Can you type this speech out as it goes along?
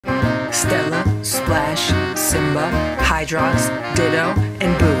Stella, Splash, Simba, Hydrox, Ditto,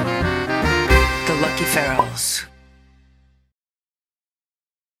 and Boo, the Lucky Ferals.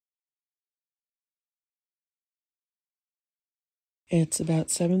 It's about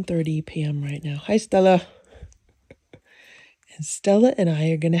 7:30 p.m. right now. Hi, Stella. And Stella and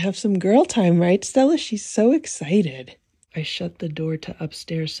I are going to have some girl time, right, Stella? She's so excited. I shut the door to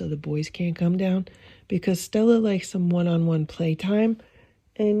upstairs so the boys can't come down because Stella likes some one-on-one playtime.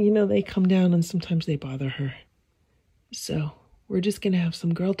 And, you know, they come down and sometimes they bother her. So we're just going to have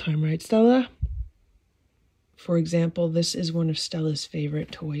some girl time, right, Stella? For example, this is one of Stella's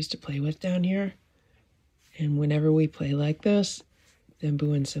favorite toys to play with down here. And whenever we play like this, then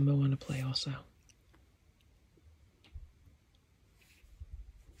Boo and Simba want to play also.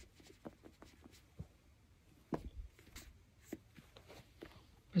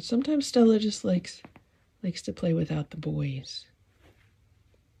 But sometimes Stella just likes to play without the boys.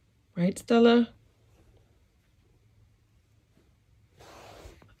 Right, Stella?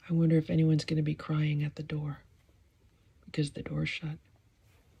 I wonder if anyone's going to be crying at the door because the door's shut.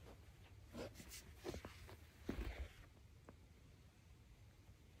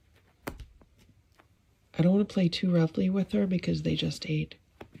 I don't want to play too roughly with her because they just ate.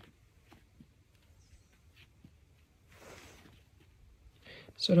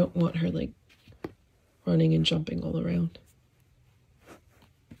 So I don't want her like running and jumping all around.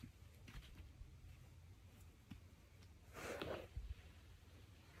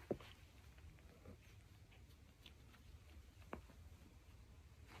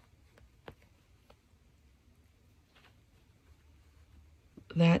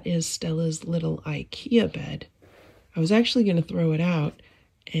 That is Stella's little IKEA bed. I was actually going to throw it out,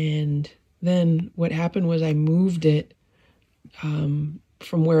 and then what happened was I moved it from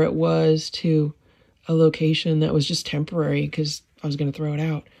where it was to a location that was just temporary because I was going to throw it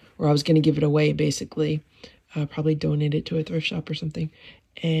out, or I was going to give it away, basically. Probably donate it to a thrift shop or something.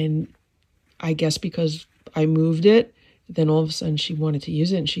 And I guess because I moved it, then all of a sudden she wanted to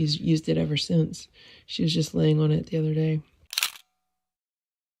use it, and she's used it ever since. She was just laying on it the other day.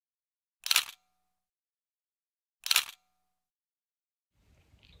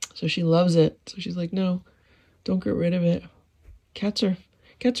 So she loves it. So she's like, no, don't get rid of it. Cats are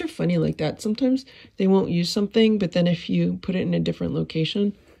funny like that. Sometimes they won't use something, but then if you put it in a different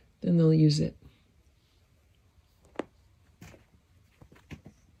location, then they'll use it.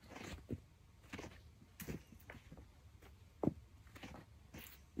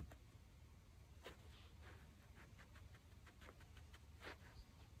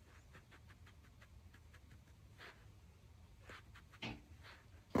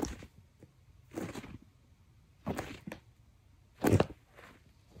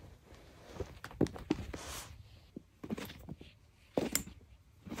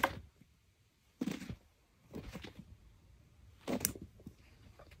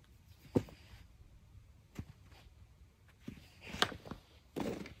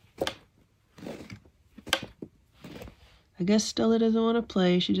 I guess Stella doesn't want to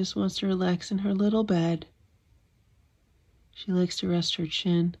play. She just wants to relax in her little bed. She likes to rest her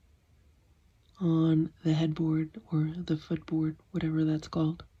chin on the headboard or the footboard, whatever that's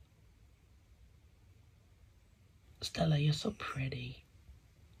called. Stella, you're so pretty.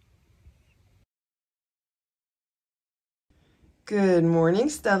 Good morning,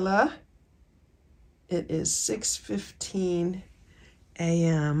 Stella. It is 6:15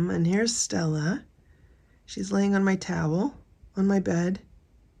 a.m. and here's Stella. She's laying on my towel on my bed.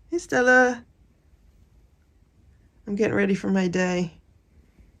 Hey, Stella. I'm getting ready for my day.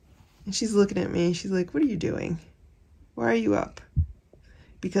 And she's looking at me. She's like, what are you doing? Why are you up?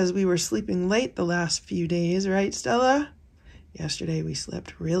 Because we were sleeping late the last few days, right, Stella? Yesterday we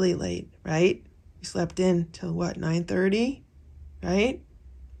slept really late, right? We slept in till what, 9:30, right?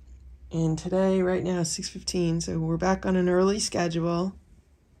 And today, right now, 6:15, so we're back on an early schedule.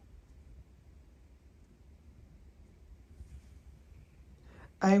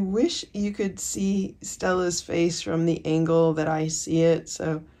 I wish you could see Stella's face from the angle that I see it.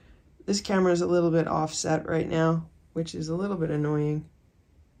 So this camera is a little bit offset right now, which is a little bit annoying.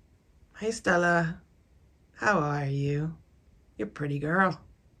 Hi, Stella. How are you? You're a pretty girl.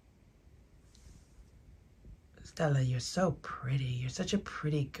 Stella, you're so pretty. You're such a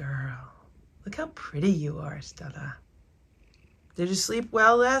pretty girl. Look how pretty you are, Stella. Did you sleep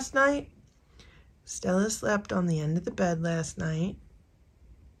well last night? Stella slept on the end of the bed last night.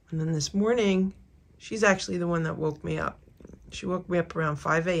 And then this morning, she's actually the one that woke me up. She woke me up around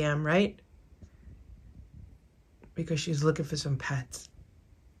 5 a.m., right? Because she's looking for some pets.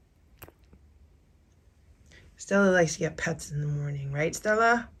 Stella likes to get pets in the morning, right,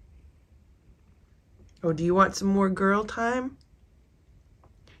 Stella? Oh, do you want some more girl time?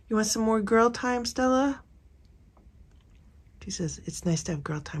 You want some more girl time, Stella? She says, it's nice to have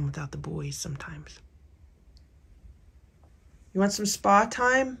girl time without the boys sometimes. You want some spa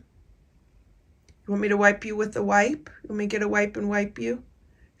time? You want me to wipe you with a wipe? You want me to get a wipe and wipe you?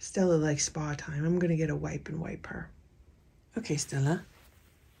 Stella likes spa time. I'm going to get a wipe and wipe her. Okay, Stella.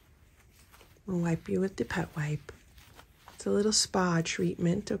 We'll wipe you with the pet wipe. It's a little spa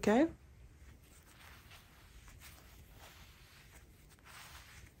treatment, okay?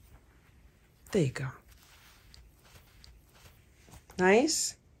 There you go.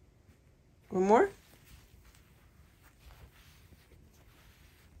 Nice. One more.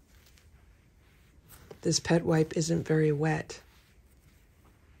 This pet wipe isn't very wet.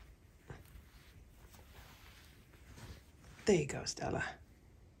 There you go, Stella.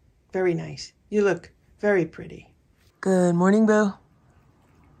 Very nice. You look very pretty. Good morning, Boo.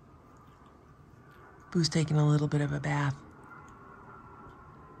 Boo's taking a little bit of a bath.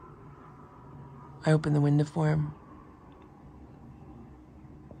 I opened the window for him.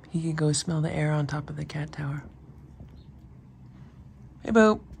 He could go smell the air on top of the cat tower. Hey,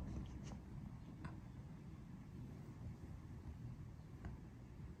 Boo.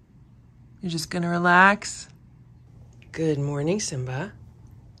 You're just gonna relax? Good morning, Simba.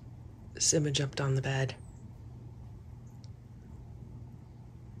 Simba jumped on the bed.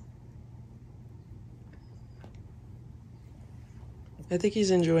 I think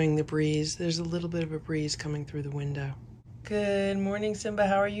he's enjoying the breeze. There's a little bit of a breeze coming through the window. Good morning, Simba.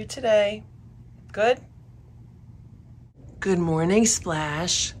 How are you today? Good? Good morning,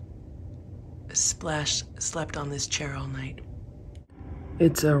 Splash. Splash slept on this chair all night.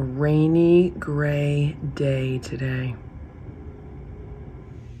 It's a rainy, gray day today.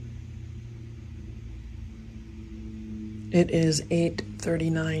 It is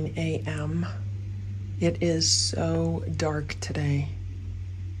 8:39 a.m. It is so dark today.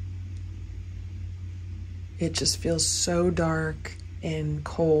 It just feels so dark and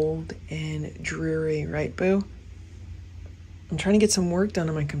cold and dreary, right, Boo? I'm trying to get some work done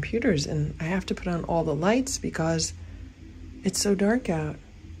on my computers and I have to put on all the lights because it's so dark out.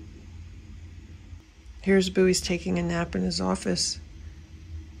 Here's Boo, he's taking a nap in his office.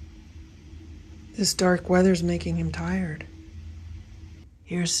 This dark weather's making him tired.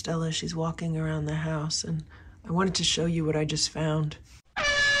 Here's Stella, she's walking around the house and I wanted to show you what I just found.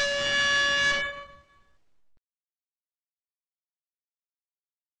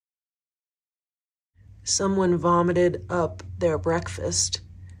 Someone vomited up their breakfast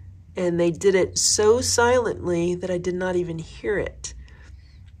and they did it so silently that I did not even hear it.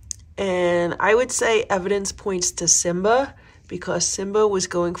 And I would say evidence points to Simba because Simba was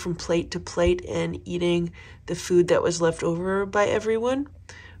going from plate to plate and eating the food that was left over by everyone.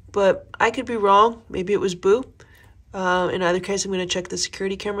 But I could be wrong. Maybe it was Boo. In either case, I'm going to check the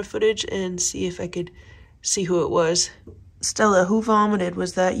security camera footage and see if I could see who it was. Stella, who vomited?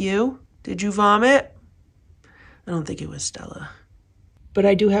 Was that you? Did you vomit? I don't think it was Stella. But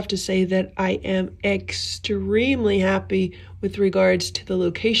I do have to say that I am extremely happy with regards to the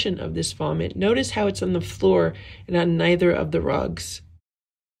location of this vomit. Notice how it's on the floor and on neither of the rugs.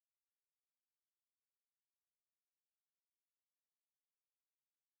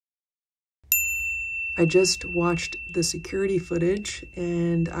 I just watched the security footage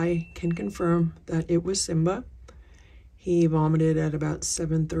and I can confirm that it was Simba. He vomited at about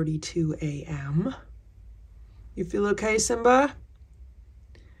 7:32 a.m. You feel okay, Simba?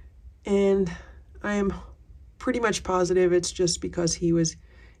 And I am pretty much positive it's just because he was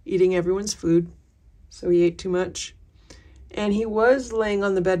eating everyone's food, so he ate too much. And he was laying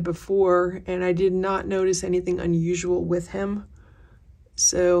on the bed before, and I did not notice anything unusual with him.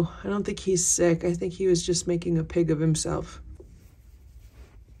 So I don't think he's sick. I think he was just making a pig of himself.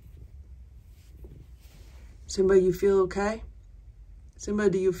 Simba, you feel okay? Simba,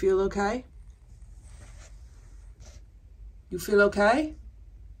 do you feel okay? You feel okay?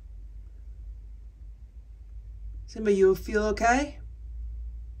 Simba, you feel okay?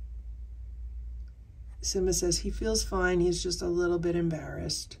 Simba says he feels fine. He's just a little bit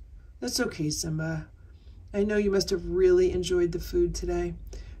embarrassed. That's okay, Simba. I know you must have really enjoyed the food today.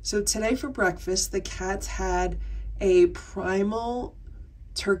 So today for breakfast, the cats had a primal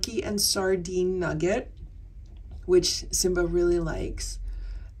turkey and sardine nugget, which Simba really likes.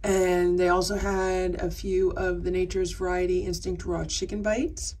 And they also had a few of the Nature's Variety Instinct raw chicken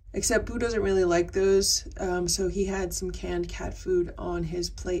bites, except Boo doesn't really like those, so he had some canned cat food on his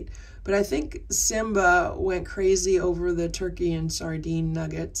plate. But I think Simba went crazy over the turkey and sardine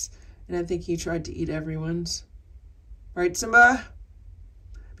nuggets, and I think he tried to eat everyone's. Right, Simba?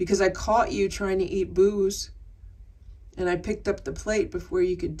 because I caught you trying to eat Boo's, and I picked up the plate before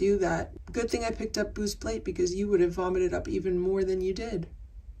you could do that. Good thing I picked up Boo's plate, because you would have vomited up even more than you did.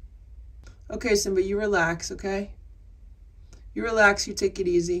 Okay, Simba, you relax, okay? You relax, you take it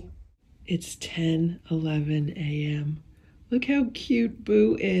easy. It's 10:11 a.m. Look how cute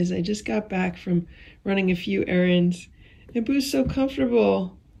Boo is. I just got back from running a few errands, and Boo's so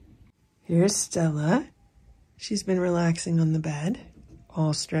comfortable. Here's Stella. She's been relaxing on the bed,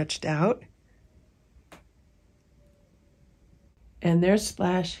 all stretched out. And there's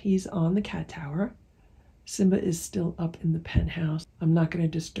Splash. He's on the cat tower. Simba is still up in the penthouse. I'm not going to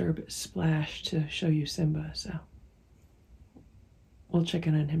disturb Splash to show you Simba, so we'll check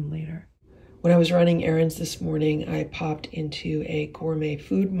in on him later. When I was running errands this morning, I popped into a gourmet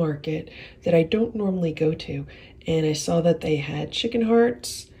food market that I don't normally go to, and I saw that they had chicken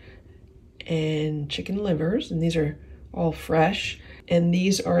hearts and chicken livers, and these are all fresh. And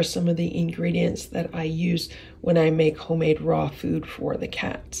these are some of the ingredients that I use when I make homemade raw food for the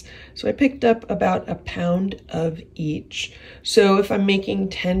cats. So I picked up about a pound of each. So if I'm making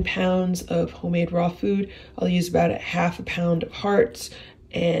 10 pounds of homemade raw food, I'll use about a half a pound of hearts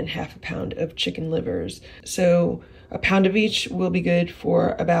and half a pound of chicken livers. So a pound of each will be good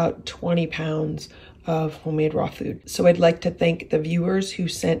for about 20 pounds of homemade raw food. So I'd like to thank the viewers who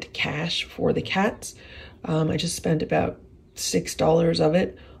sent cash for the cats. I just spent about $6 of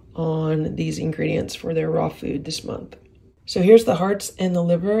it on these ingredients for their raw food this month. So here's the hearts and the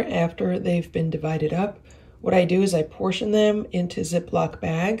liver after they've been divided up. What I do is I portion them into Ziploc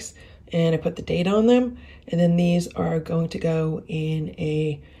bags and I put the date on them, and then these are going to go in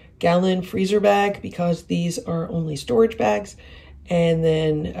a gallon freezer bag because these are only storage bags, and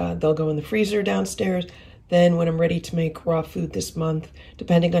then they'll go in the freezer downstairs. Then when I'm ready to make raw food this month,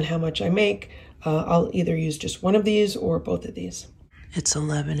 depending on how much I make, I'll either use just one of these or both of these. It's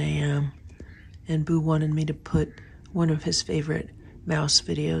 11 a.m. and Boo wanted me to put one of his favorite mouse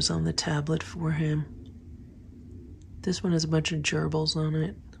videos on the tablet for him. This one has a bunch of gerbils on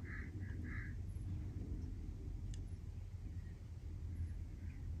it.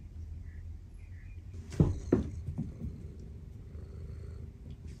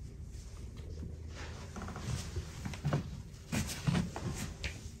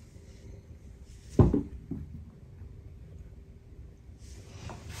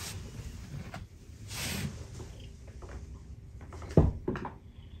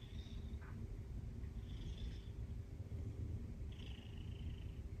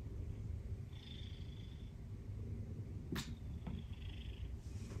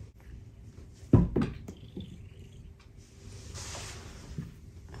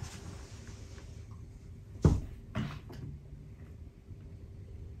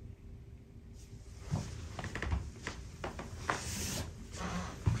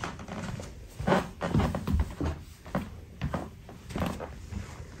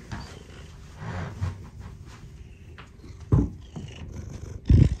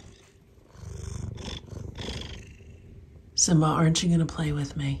 Simba, aren't you going to play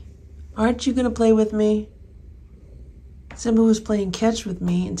with me? Aren't you going to play with me? Simba was playing catch with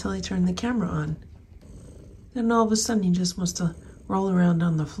me until I turned the camera on. Then all of a sudden he just wants to roll around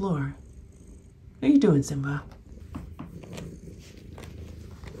on the floor. What are you doing, Simba?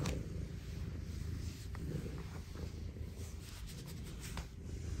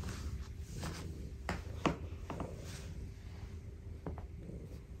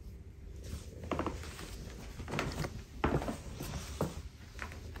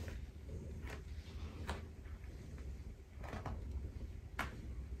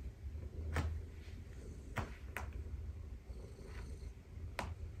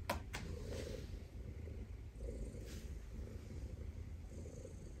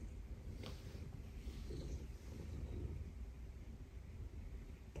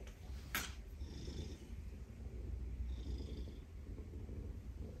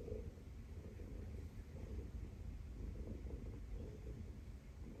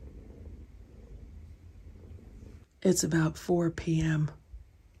 It's about 4 p.m.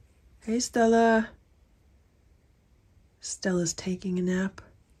 Hey, Stella. Stella's taking a nap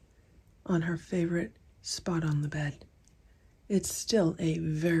on her favorite spot on the bed. It's still a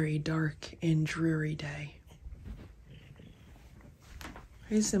very dark and dreary day.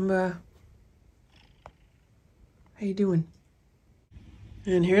 Hey, Simba. How you doing?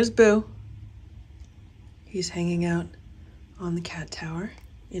 And here's Boo. He's hanging out on the cat tower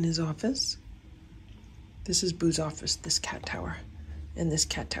in his office. This is Boo's office, this cat tower, and this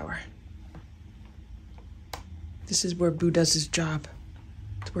cat tower. This is where Boo does his job.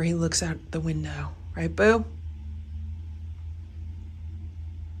 It's where he looks out the window. Right, Boo?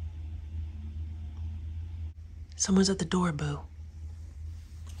 Someone's at the door, Boo.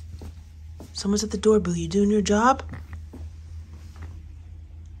 Someone's at the door, Boo. You doing your job?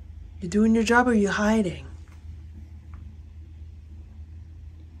 You doing your job or are you hiding?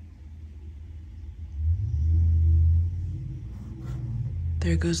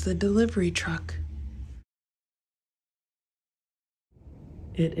 There goes the delivery truck.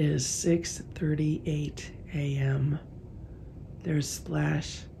 It is 6:38 a.m. There's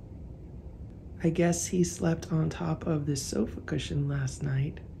Splash. I guess he slept on top of this sofa cushion last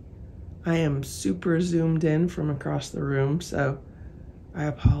night. I am super zoomed in from across the room, so I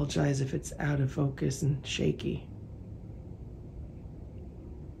apologize if it's out of focus and shaky.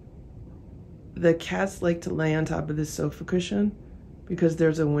 The cats like to lay on top of this sofa cushion because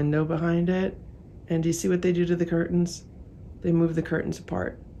there's a window behind it. And do you see what they do to the curtains? They move the curtains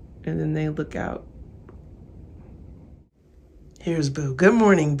apart and then they look out. Here's Boo. Good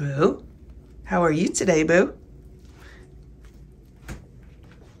morning, Boo. How are you today, Boo?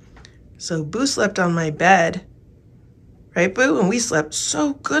 So Boo slept on my bed. Right, Boo? And we slept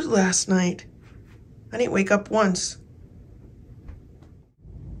so good last night. I didn't wake up once.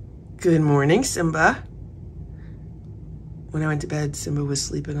 Good morning, Simba. When I went to bed, Simba was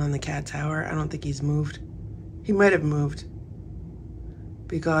sleeping on the cat tower. I don't think he's moved. He might have moved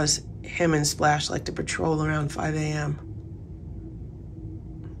because him and Splash like to patrol around 5 a.m.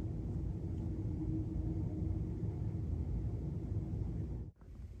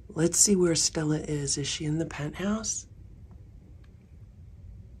 Let's see where Stella is. Is she in the penthouse?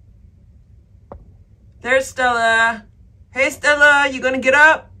 There's Stella. Hey, Stella, you gonna get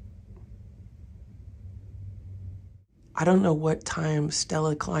up? I don't know what time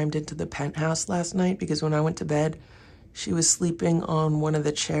Stella climbed into the penthouse last night because when I went to bed, she was sleeping on one of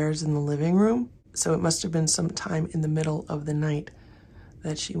the chairs in the living room. So it must have been sometime in the middle of the night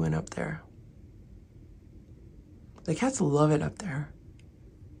that she went up there. The cats love it up there.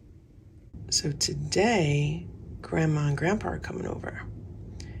 So today, Grandma and Grandpa are coming over.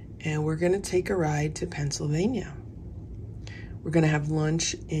 And we're gonna take a ride to Pennsylvania. We're gonna have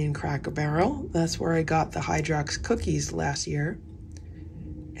lunch in Cracker Barrel. That's where I got the Hydrox cookies last year.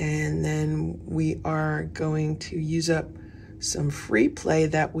 And then we are going to use up some free play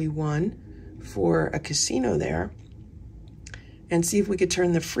that we won for a casino there and see if we could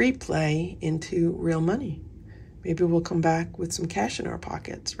turn the free play into real money. Maybe we'll come back with some cash in our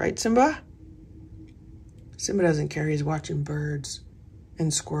pockets. Right, Simba? Simba doesn't care. He's watching birds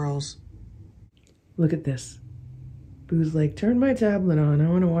and squirrels. Look at this. Boo's like, turn my tablet on. I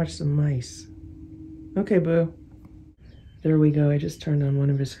want to watch some mice. Okay, Boo. There we go. I just turned on one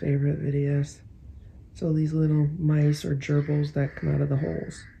of his favorite videos. So these little mice or gerbils that come out of the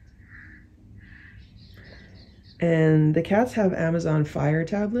holes. And the cats have Amazon Fire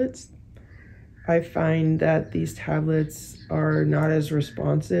tablets. I find that these tablets are not as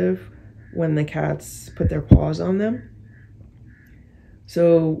responsive when the cats put their paws on them.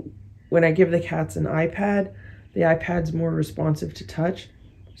 So when I give the cats an iPad, the iPad's more responsive to touch.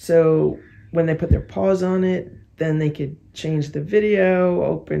 So when they put their paws on it, then they could change the video,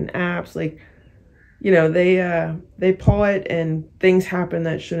 open apps, like, you know, they paw it and things happen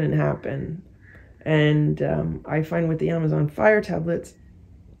that shouldn't happen. And I find with the Amazon Fire tablets,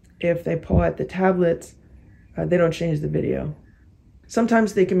 if they paw at the tablets, they don't change the video.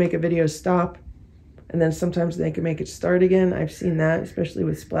 Sometimes they can make a video stop, and then sometimes they can make it start again. I've seen that, especially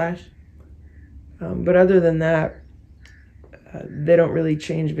with Splash. But other than that, they don't really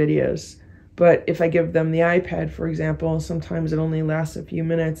change videos. But if I give them the iPad, for example, sometimes it only lasts a few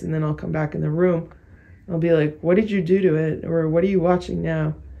minutes, and then I'll come back in the room. I'll be like, what did you do to it? Or what are you watching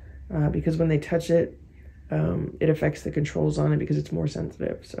now? Because when they touch it, it affects the controls on it because it's more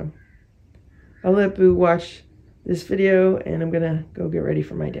sensitive. So I'll let Boo watch this video, and I'm gonna go get ready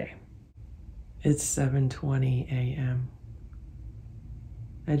for my day. It's 7:20 a.m.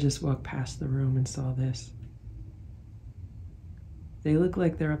 I just walked past the room and saw this. They look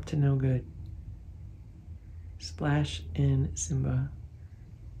like they're up to no good. Splash and Simba.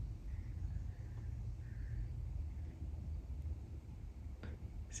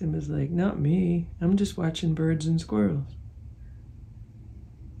 Simba's like, not me. I'm just watching birds and squirrels.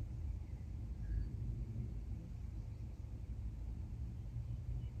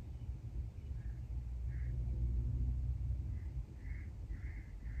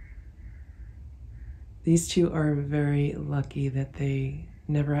 These two are very lucky that they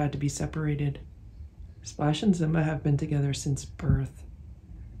never had to be separated. Splash and Simba have been together since birth.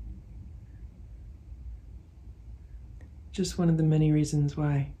 Just one of the many reasons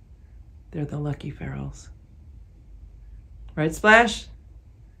why they're the lucky ferals. Right, Splash?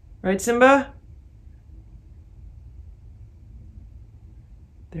 Right, Simba?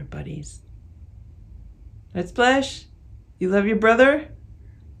 They're buddies. Right, Splash? You love your brother?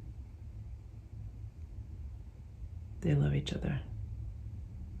 They love each other.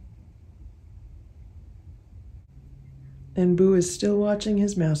 And Boo is still watching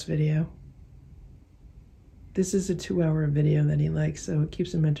his mouse video. This is a 2-hour video that he likes, so it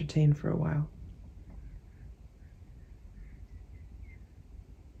keeps him entertained for a while.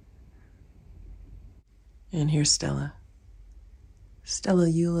 And here's Stella. Stella,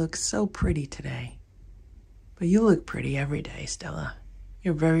 you look so pretty today. But you look pretty every day, Stella.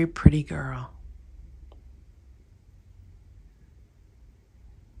 You're a very pretty girl.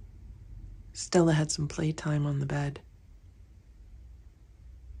 Stella had some playtime on the bed.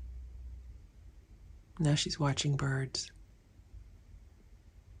 Now she's watching birds.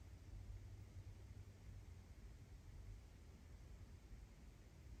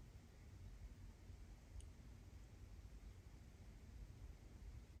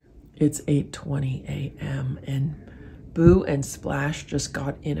 It's 8:20 a.m. and Boo and Splash just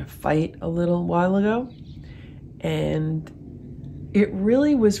got in a fight a little while ago. And it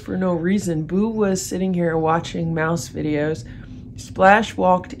really was for no reason. Boo was sitting here watching mouse videos. Splash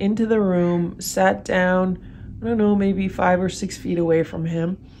walked into the room, sat down, I don't know, maybe 5 or 6 feet away from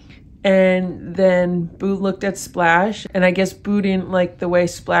him. And then Boo looked at Splash, and I guess Boo didn't like the way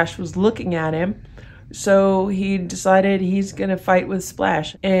Splash was looking at him. So he decided he's gonna fight with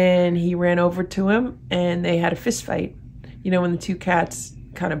Splash. And he ran over to him, and they had a fist fight. You know, when the two cats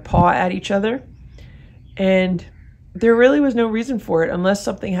kind of paw at each other. And there really was no reason for it, unless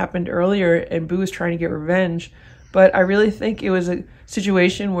something happened earlier and Boo was trying to get revenge. But I really think it was a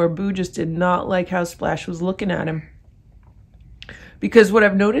situation where Boo just did not like how Splash was looking at him. Because what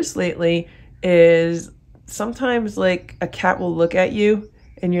I've noticed lately is sometimes like a cat will look at you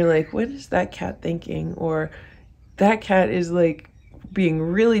and you're like, what is that cat thinking? Or that cat is like being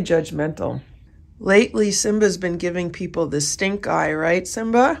really judgmental. Lately, Simba's been giving people the stink eye, right,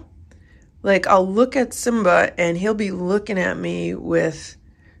 Simba? Like, I'll look at Simba and he'll be looking at me with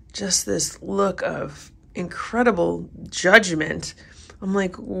just this look of incredible judgment. I'm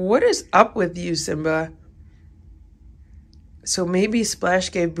like, what is up with you, Simba? So maybe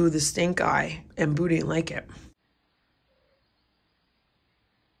Splash gave Boo the stink eye and Boo didn't like it.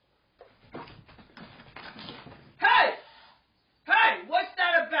 Hey! Hey, what's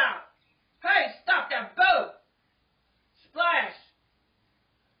that about? Hey, stop that, Boo! Splash!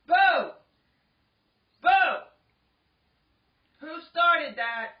 Boo! Boo! Who started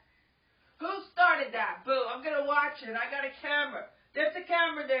that? Who started that? Boo, I'm gonna watch it. I got a camera. There's a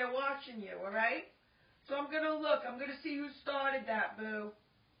camera there watching you, alright? So I'm gonna look. I'm gonna see who started that, Boo.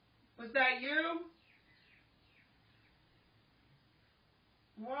 Was that you?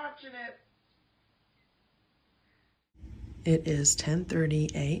 I'm watching it. It is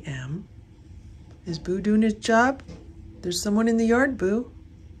 10:30 a.m. Is Boo doing his job? There's someone in the yard, Boo.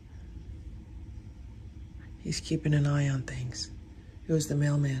 He's keeping an eye on things. It was the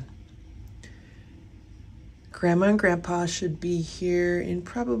mailman. Grandma and Grandpa should be here in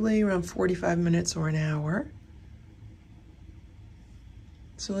probably around 45 minutes or an hour.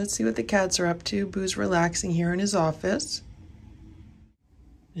 So let's see what the cats are up to. Boo's relaxing here in his office.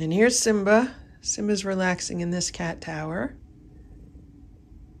 And here's Simba. Simba's relaxing in this cat tower.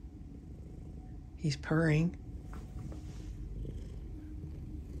 He's purring.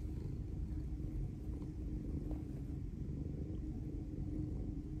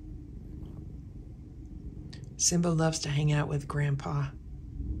 Simba loves to hang out with Grandpa.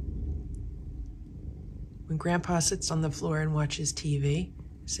 When Grandpa sits on the floor and watches TV,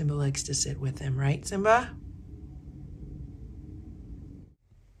 Simba likes to sit with him, right, Simba?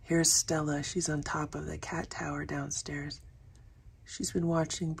 Here's Stella. She's on top of the cat tower downstairs. She's been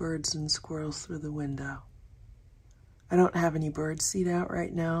watching birds and squirrels through the window. I don't have any bird seed out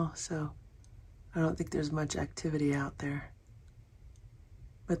right now, so I don't think there's much activity out there.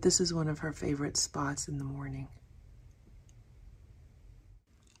 But this is one of her favorite spots in the morning.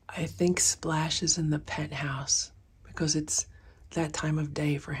 I think Splash is in the penthouse because it's that time of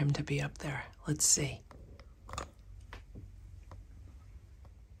day for him to be up there. Let's see.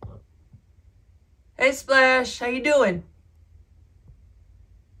 Hey Splash, how you doing?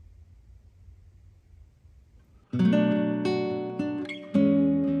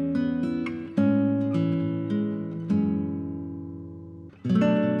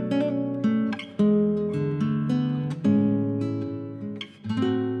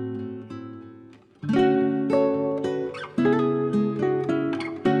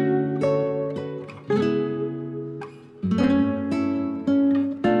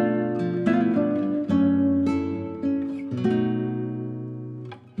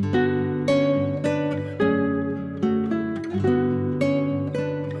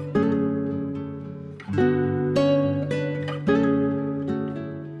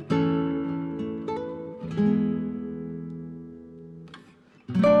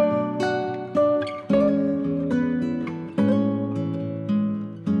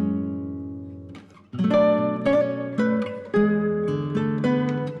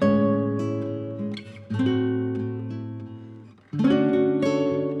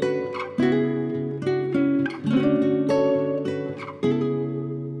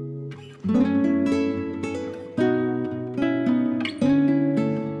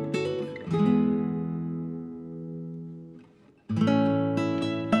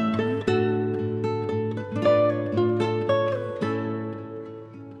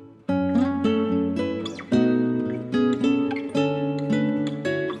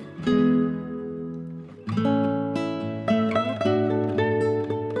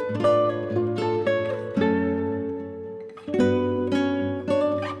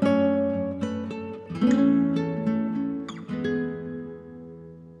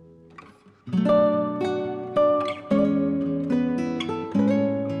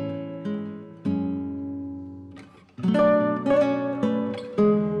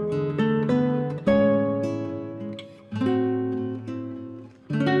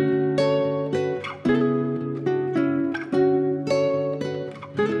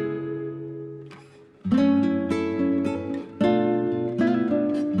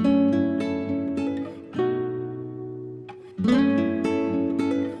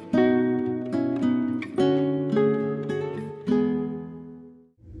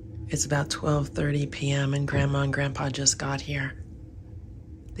 It's about 12:30 p.m. and Grandma and Grandpa just got here.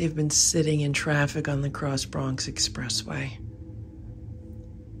 They've been sitting in traffic on the Cross Bronx Expressway.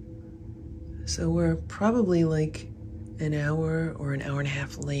 So we're probably like an hour or an hour and a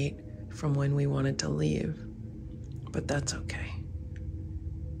half late from when we wanted to leave, but that's okay.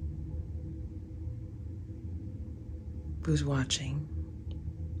 Who's watching?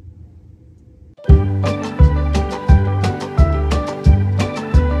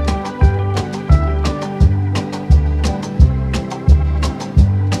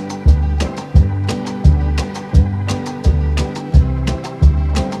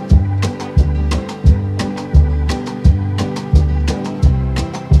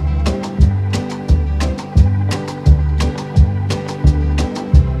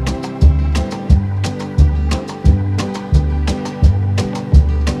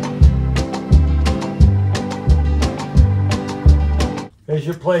 Here's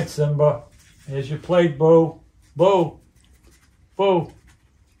your plate, Simba. Here's your plate, Boo. Boo. Boo.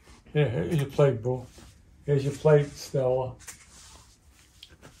 Here's your plate, Boo. Here's your plate, Stella.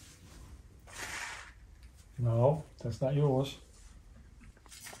 No, that's not yours.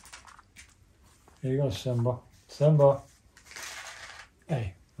 Here you go, Simba. Simba.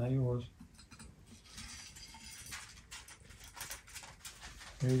 Hey, not yours.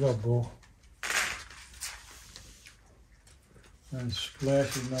 Here you go, Boo. And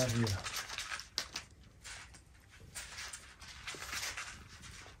Splash is not here.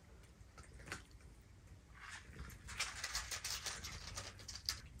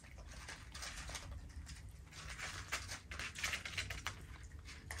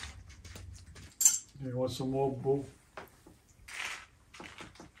 You want some more, Boo?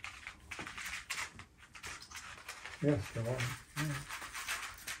 Yes, come on. Yeah.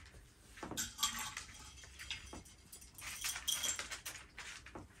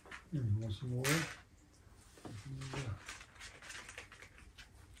 You want some more?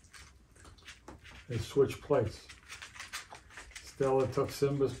 They switched plates. Stella took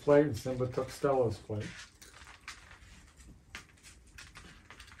Simba's plate and Simba took Stella's plate.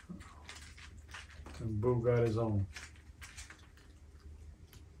 And Boo got his own.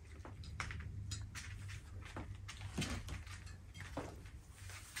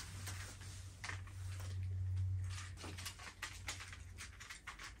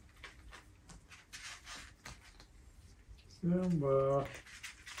 Simba,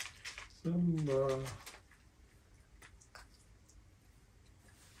 Simba.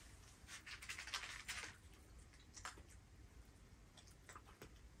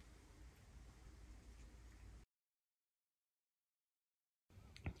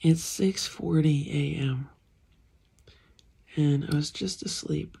 It's 6:40 a.m. and I was just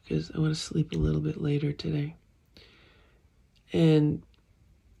asleep because I want to sleep a little bit later today. And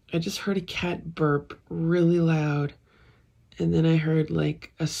I just heard a cat burp really loud, and then I heard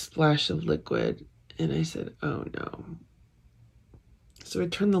like a splash of liquid, and I said, oh no. So I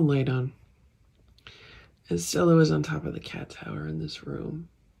turned the light on, and Stella was on top of the cat tower in this room.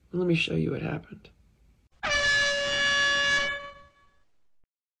 Let me show you what happened.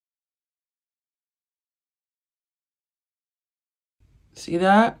 See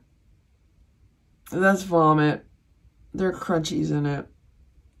that? That's vomit. There are crunchies in it.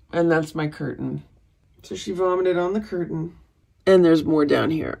 And that's my curtain. So she vomited on the curtain. And there's more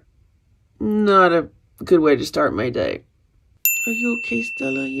down here. Not a good way to start my day. Are you okay,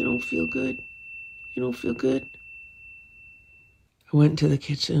 Stella? You don't feel good? You don't feel good? I went into the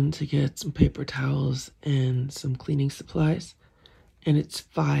kitchen to get some paper towels and some cleaning supplies. And it's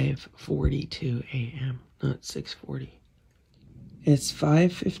 5:42 a.m., not 6:40. It's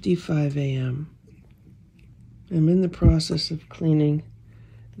 5:55 a.m. I'm in the process of cleaning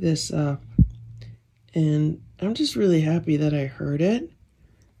this up, and I'm just really happy that I heard it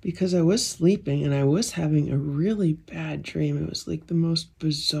because I was sleeping and I was having a really bad dream. It was like the most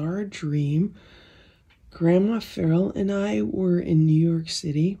bizarre dream. Grandma Farrell and I were in New York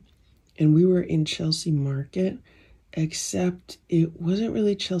City, and we were in Chelsea Market, except it wasn't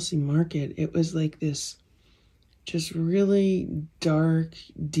really Chelsea Market. It was like this just really dark,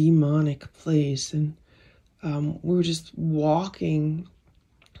 demonic place. And we were just walking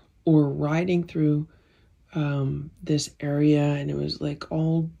or riding through this area, and it was like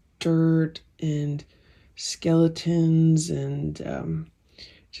all dirt and skeletons and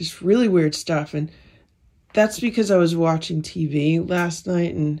just really weird stuff. And that's because I was watching TV last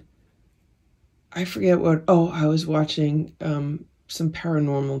night, and I forget what, I was watching some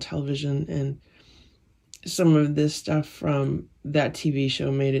paranormal television, and some of this stuff from that TV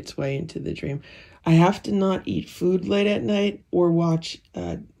show made its way into the dream. I have to not eat food late at night or watch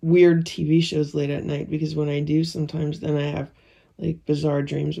weird TV shows late at night, because when I do, sometimes then I have like bizarre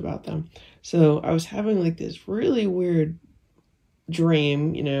dreams about them. So I was having like this really weird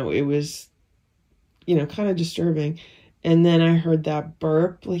dream, you know, it was, you know, kind of disturbing. And then I heard that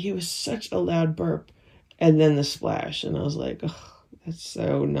burp, like it was such a loud burp. And then the splash, and I was like, oh, that's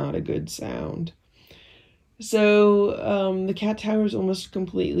so not a good sound. So the cat tower is almost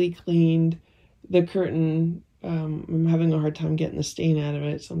completely cleaned. The curtain, I'm having a hard time getting the stain out of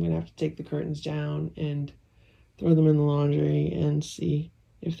it, so I'm going to have to take the curtains down and throw them in the laundry and see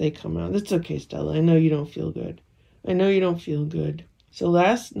if they come out. That's okay, Stella. I know you don't feel good. I know you don't feel good. So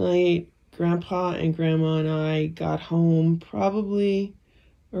last night, Grandpa and Grandma and I got home probably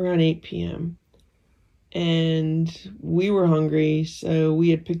around 8 p.m. And we were hungry, so we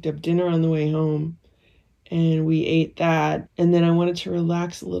had picked up dinner on the way home. And we ate that. And then I wanted to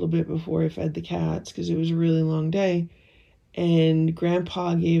relax a little bit before I fed the cats, because it was a really long day. And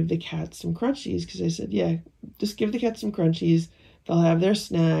Grandpa gave the cats some crunchies, because I said, yeah, just give the cats some crunchies. They'll have their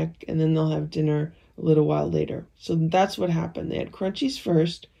snack, and then they'll have dinner a little while later. So that's what happened. They had crunchies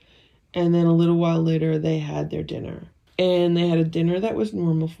first, and then a little while later, they had their dinner. And they had a dinner that was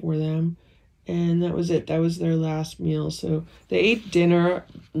normal for them. And that was it. That was their last meal. So they ate dinner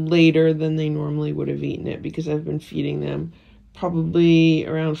later than they normally would have eaten it, because I've been feeding them probably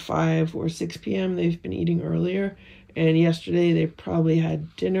around 5 or 6 p.m. They've been eating earlier. And yesterday they probably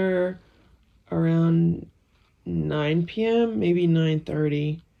had dinner around 9 p.m., maybe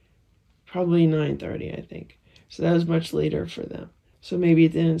 9:30. Probably 9:30, I think. So that was much later for them. So maybe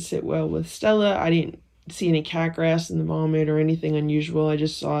it didn't sit well with Stella. I didn't see any cat grass in the vomit or anything unusual. I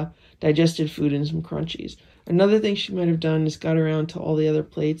just saw digested food and some crunchies. Another thing she might have done is got around to all the other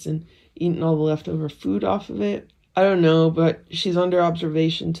plates and eaten all the leftover food off of it. I don't know, but she's under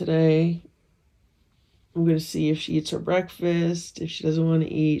observation today. I'm going to see if she eats her breakfast. If she doesn't want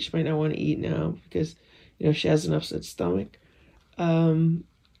to eat, she might not want to eat now because, you know, she has an upset stomach. So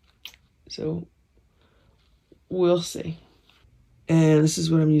we'll see. And this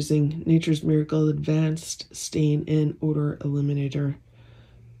is what I'm using. Nature's Miracle Advanced Stain and Odor Eliminator.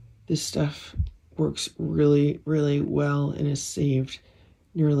 This stuff works really, really well and has saved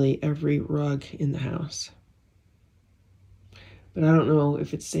nearly every rug in the house. But I don't know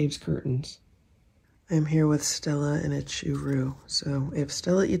if it saves curtains. I'm here with Stella and a churro. So if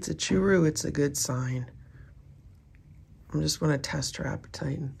Stella eats a churro, it's a good sign. I just want to test her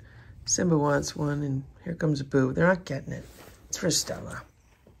appetite. And Simba wants one, and here comes Boo. They're not getting it. It's for Stella.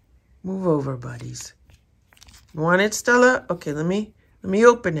 Move over, buddies. You want it, Stella? Okay, let me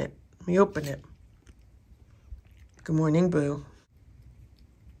open it. Let me open it. Good morning, Boo.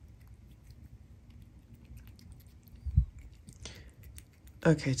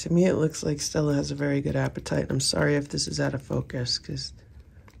 Okay, to me it looks like Stella has a very good appetite. I'm sorry if this is out of focus, because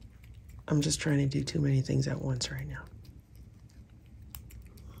I'm just trying to do too many things at once right now.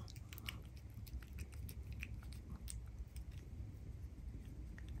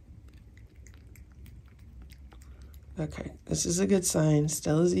 Okay, this is a good sign.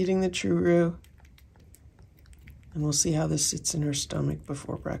 Stella's eating the churro. And we'll see how this sits in her stomach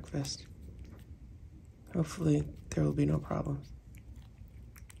before breakfast. Hopefully there will be no problems.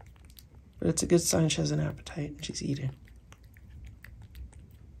 But it's a good sign she has an appetite and she's eating.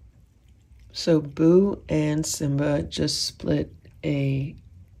 So Boo and Simba just split a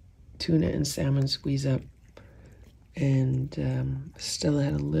tuna and salmon squeeze up. And Stella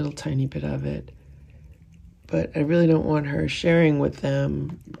had a little tiny bit of it. But I really don't want her sharing with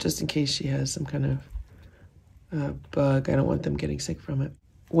them, just in case she has some kind of bug. I don't want them getting sick from it.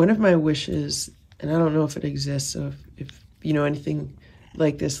 One of my wishes, and I don't know if it exists, so if you know anything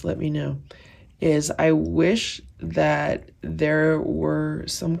like this, let me know, is I wish that there were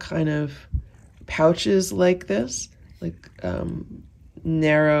some kind of pouches like this, like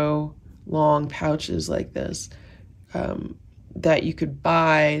narrow, long pouches like this, that you could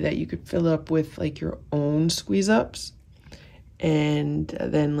buy, that you could fill up with like your own squeeze ups and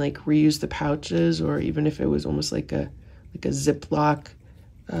then like reuse the pouches, or even if it was almost like a Ziploc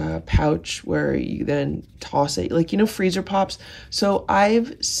pouch where you then toss it, like, you know, freezer pops. So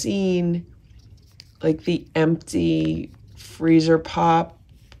I've seen like the empty freezer pop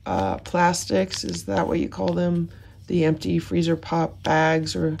plastics, is that what you call them? The empty freezer pop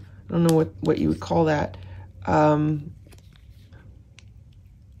bags, or I don't know what you would call that.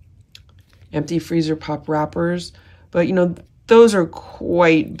 Empty freezer pop wrappers, but you know, those are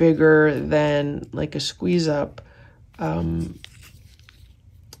quite bigger than like a squeeze up.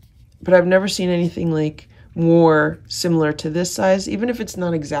 But I've never seen anything like more similar to this size, even if it's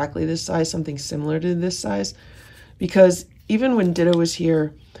not exactly this size, something similar to this size. Because even when Ditto was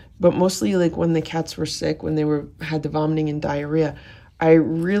here, but mostly like when the cats were sick, when they had the vomiting and diarrhea, I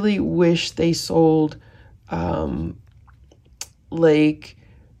really wish they sold like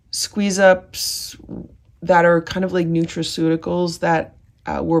squeeze ups that are kind of like nutraceuticals that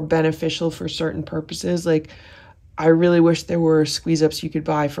were beneficial for certain purposes. Like, I really wish there were squeeze ups you could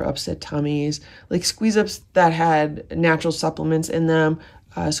buy for upset tummies, like squeeze ups that had natural supplements in them,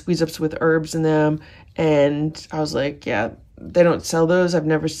 squeeze ups with herbs in them. And I was like, yeah, they don't sell those. I've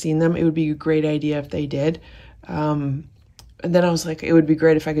never seen them. It would be a great idea if they did. And then I was like, it would be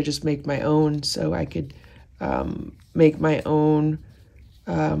great if I could just make my own, so I could make my own,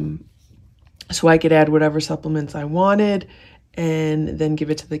 so I could add whatever supplements I wanted and then give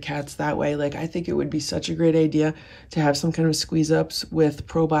it to the cats that way. Like, I think it would be such a great idea to have some kind of squeeze ups with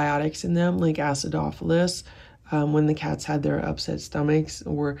probiotics in them, like acidophilus, when the cats had their upset stomachs,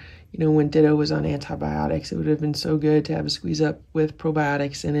 or, you know, when Ditto was on antibiotics. It would have been so good to have a squeeze up with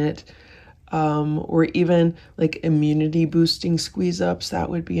probiotics in it. Or even like immunity boosting squeeze ups. That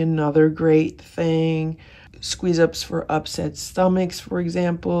would be another great thing. Squeeze ups for upset stomachs, for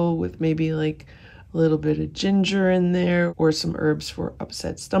example, with maybe like a little bit of ginger in there, or some herbs for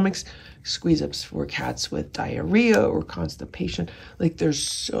upset stomachs. Squeeze ups for cats with diarrhea or constipation. Like, there's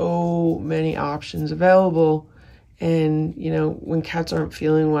so many options available. And, you know, when cats aren't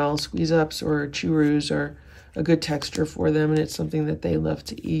feeling well, squeeze ups or churros are a good texture for them, and it's something that they love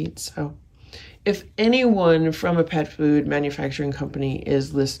to eat. So if anyone from a pet food manufacturing company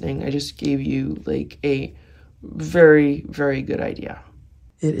is listening, I just gave you like a very, very good idea.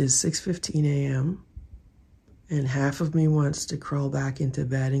 It is 6:15 a.m. and half of me wants to crawl back into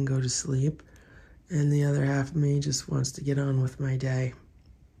bed and go to sleep, and the other half of me just wants to get on with my day.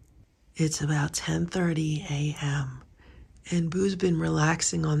 It's about 10:30 a.m. and Boo's been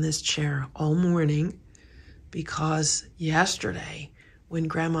relaxing on this chair all morning because yesterday when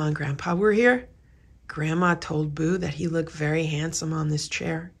Grandma and Grandpa were here, Grandma told Boo that he looked very handsome on this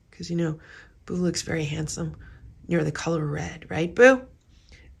chair. Because, you know, Boo looks very handsome near the color red, right, Boo?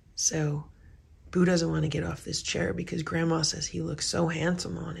 So Boo doesn't want to get off this chair because Grandma says he looks so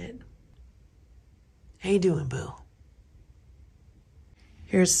handsome on it. How you doing, Boo?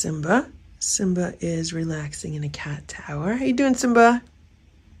 Here's Simba. Simba is relaxing in a cat tower. How you doing, Simba?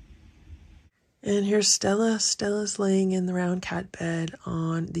 And here's Stella. Stella's laying in the round cat bed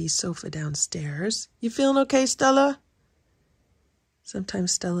on the sofa downstairs. You feeling okay, Stella?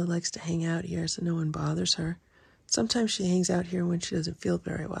 Sometimes Stella likes to hang out here so no one bothers her. Sometimes she hangs out here when she doesn't feel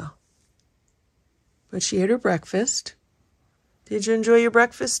very well. But she ate her breakfast. Did you enjoy your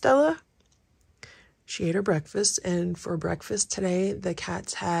breakfast, Stella? She ate her breakfast, and for breakfast today, the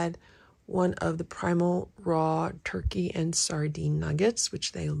cats had one of the Primal raw turkey and sardine nuggets,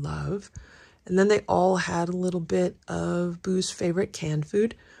 which they love. And then they all had a little bit of Boo's favorite canned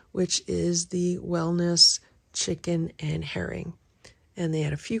food, which is the Wellness chicken and herring. And they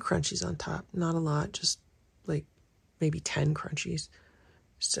had a few crunchies on top. Not a lot, just like maybe 10 crunchies.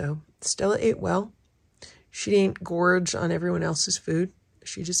 So Stella ate well. She didn't gorge on everyone else's food.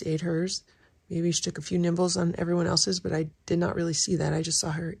 She just ate hers. Maybe she took a few nibbles on everyone else's, but I did not really see that. I just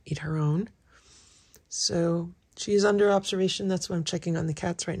saw her eat her own. So she is under observation. That's why I'm checking on the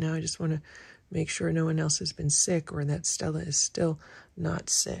cats right now. I just want to make sure no one else has been sick, or that Stella is still not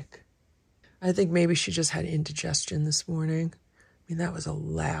sick. I think maybe she just had indigestion this morning. I mean, that was a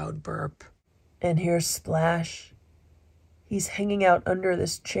loud burp. And here's Splash. He's hanging out under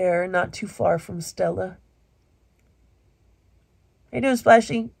this chair, not too far from Stella. How you doing,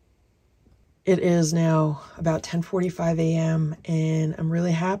 Splashy? It is now about 10:45 a.m. and I'm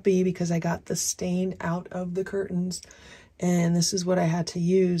really happy because I got the stain out of the curtains, and this is what I had to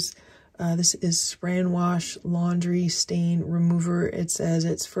use. This is Spray and Wash Laundry Stain Remover. It says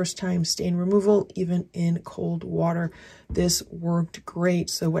it's first time stain removal, even in cold water. This worked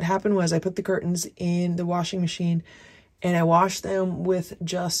great. So what happened was I put the curtains in the washing machine and I washed them with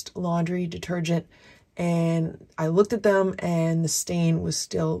just laundry detergent. And I looked at them and the stain was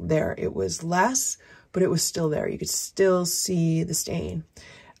still there. It was less, but it was still there. You could still see the stain.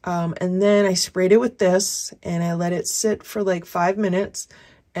 And then I sprayed it with this and I let it sit for like 5 minutes.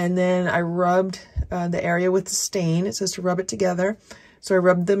 And then I rubbed the area with the stain. It says to rub it together. So I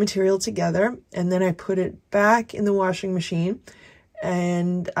rubbed the material together and then I put it back in the washing machine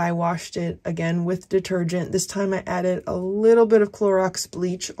and I washed it again with detergent. This time I added a little bit of Clorox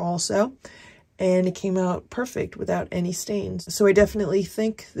bleach also. And it came out perfect without any stains. So I definitely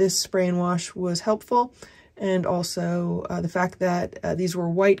think this spray and wash was helpful. And also the fact that these were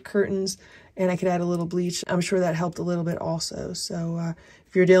white curtains And I could add a little bleach. I'm sure that helped a little bit also. So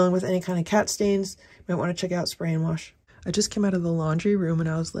if you're dealing with any kind of cat stains, you might want to check out Spray and Wash. I just came out of the laundry room and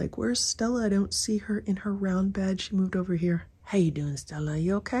I was like, where's Stella? I don't see her in her round bed. She moved over here. How you doing, Stella?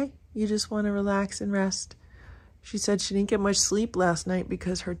 You okay? You just want to relax and rest? She said she didn't get much sleep last night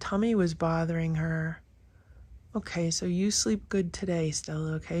because her tummy was bothering her. Okay, so you sleep good today,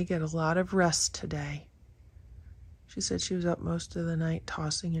 Stella, okay? Get a lot of rest today. She said she was up most of the night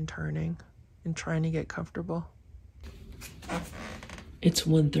tossing and turning and trying to get comfortable. It's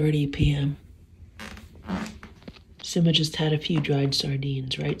 1:30 p.m. Simba just had a few dried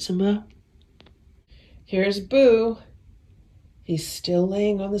sardines, right, Simba? Here's Boo. He's still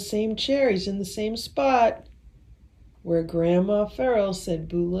laying on the same chair. He's in the same spot where Grandma Farrell said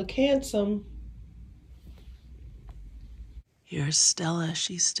Boo looked handsome. Here's Stella.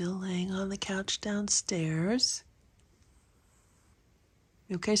 She's still laying on the couch downstairs.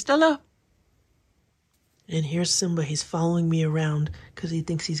 You okay, Stella? And here's Simba. He's following me around because he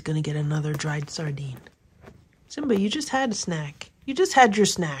thinks he's going to get another dried sardine. Simba, you just had a snack. You just had your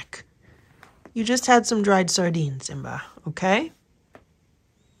snack. You just had some dried sardines, Simba, okay?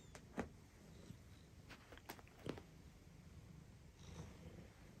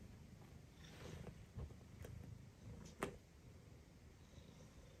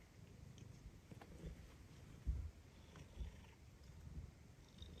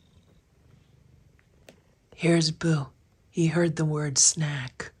 Here's Boo. He heard the word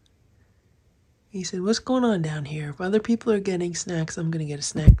snack. He said, what's going on down here? If other people are getting snacks, I'm going to get a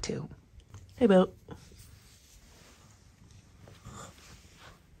snack too. Hey, Boo.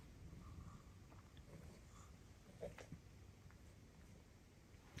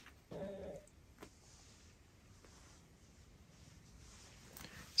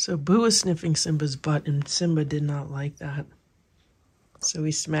 So Boo was sniffing Simba's butt, and Simba did not like that. So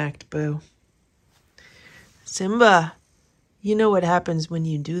he smacked Boo. Simba, you know what happens when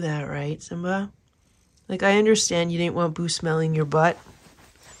you do that, right, Simba? Like, I understand you didn't want Boo smelling your butt.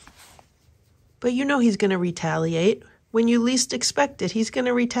 But you know he's going to retaliate. When you least expect it, he's going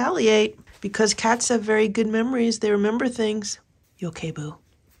to retaliate. Because cats have very good memories. They remember things. You okay, Boo?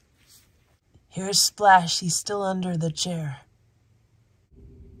 Here's Splash. He's still under the chair.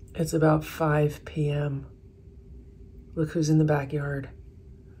 It's about 5 p.m. Look who's in the backyard.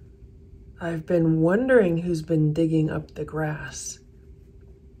 I've been wondering who's been digging up the grass.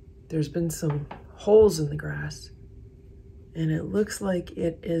 There's been some holes in the grass, and it looks like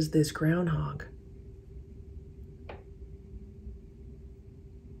it is this groundhog.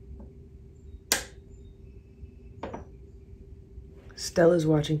 Stella's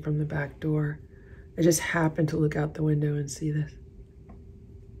watching from the back door. I just happened to look out the window and see this.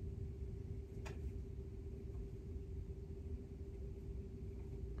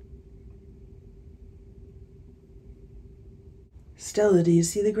 Stella, do you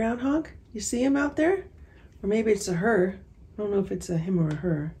see the groundhog? You see him out there? Or maybe it's a her. I don't know if it's a him or a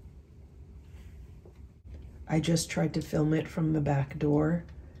her. I just tried to film it from the back door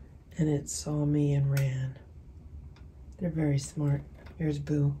and it saw me and ran. They're very smart. Here's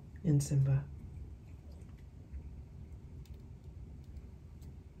Boo and Simba.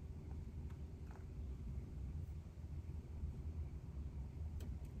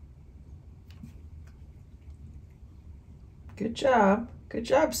 Good job. Good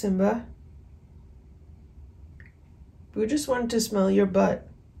job, Simba. Boo just wanted to smell your butt.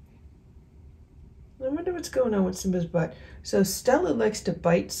 I wonder what's going on with Simba's butt. So Stella likes to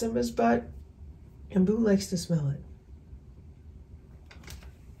bite Simba's butt, and Boo likes to smell it.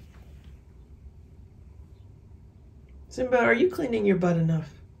 Simba, are you cleaning your butt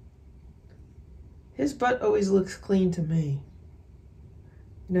enough? His butt always looks clean to me.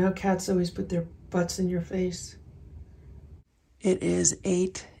 You know how cats always put their butts in your face? It is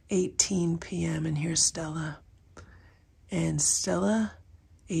 8:18 p.m. and here's Stella. And Stella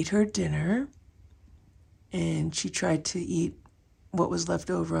ate her dinner and she tried to eat what was left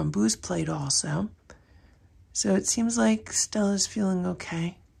over on Boo's plate also. So it seems like Stella's feeling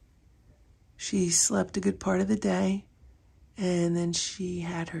okay. She slept a good part of the day and then she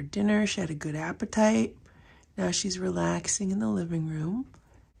had her dinner. She had a good appetite. Now she's relaxing in the living room.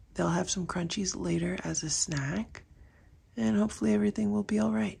 They'll have some crunchies later as a snack. And hopefully everything will be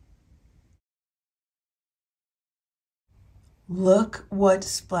all right. Look what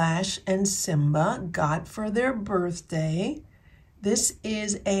Splash and Simba got for their birthday. This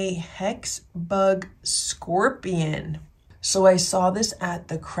is a Hexbug Scorpion. So I saw this at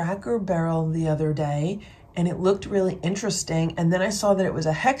the Cracker Barrel the other day, and it looked really interesting. And then I saw that it was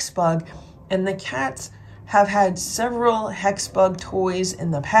a Hexbug, and the cats have had several Hexbug toys in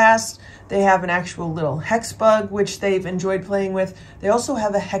the past. They have an actual little Hexbug, which they've enjoyed playing with. They also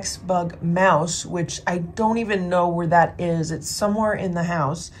have a Hexbug mouse, which I don't even know where that is. It's somewhere in the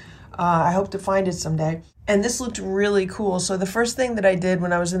house. I hope to find it someday. And this looked really cool. So the first thing that I did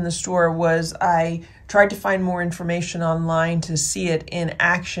when I was in the store was I tried to find more information online to see it in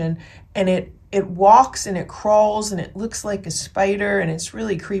action. And it walks and it crawls and it looks like a spider and it's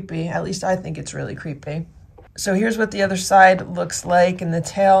really creepy. At least I think it's really creepy. So here's what the other side looks like, and the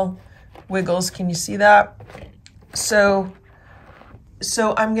tail wiggles. Can you see that? So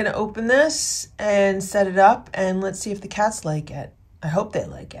I'm gonna open this and set it up and let's see if the cats like it. I hope they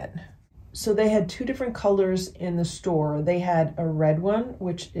like it. So they had two different colors in the store. They had a red one,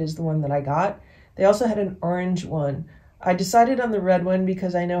 which is the one that I got. They also had an orange one. I decided on the red one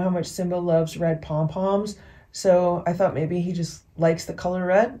because I know how much Simba loves red pom-poms. So I thought maybe he just likes the color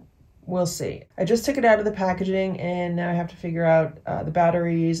red. We'll see. I just took it out of the packaging and now I have to figure out the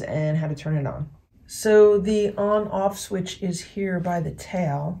batteries and how to turn it on. So the on-off switch is here by the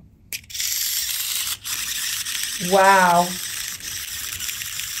tail. Wow.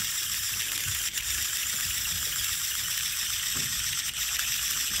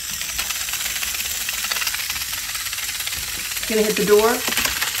 Gonna hit the door,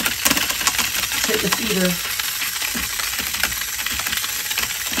 hit the feeder.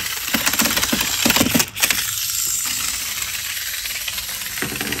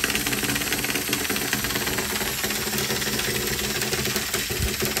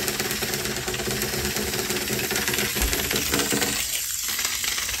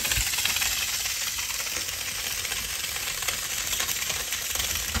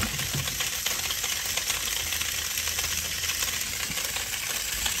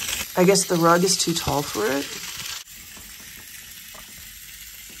 I guess the rug is too tall for it.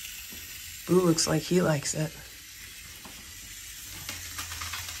 Boo looks like he likes it.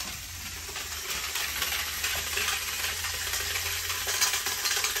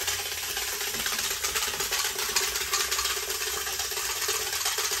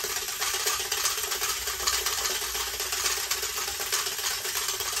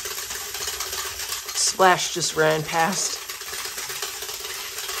 Splash just ran past.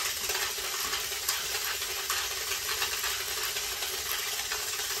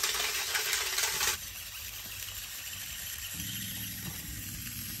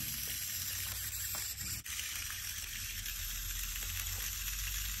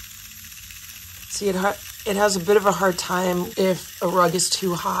 See, it has a bit of a hard time if a rug is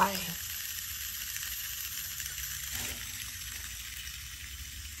too high.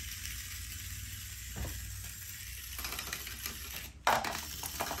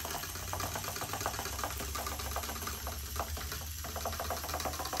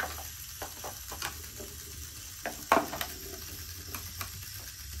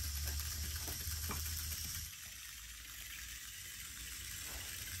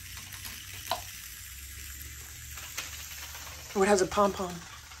 Oh, it has a pom-pom.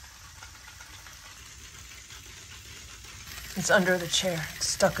 It's under the chair. It's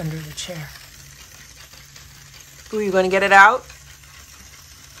stuck under the chair. Ooh, you gonna get it out?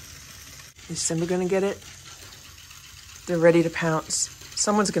 Is Simba gonna get it? They're ready to pounce.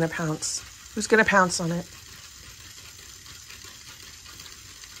 Someone's gonna pounce. Who's gonna pounce on it?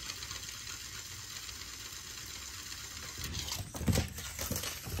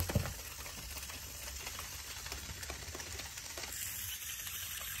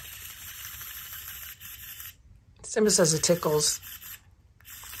 Simba says it tickles.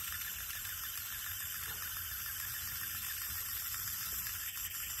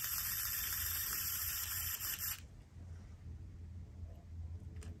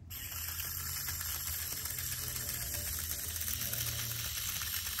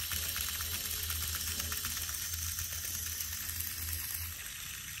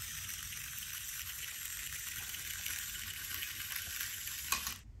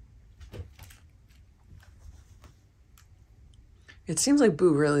 It seems like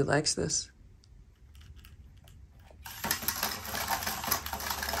Boo really likes this.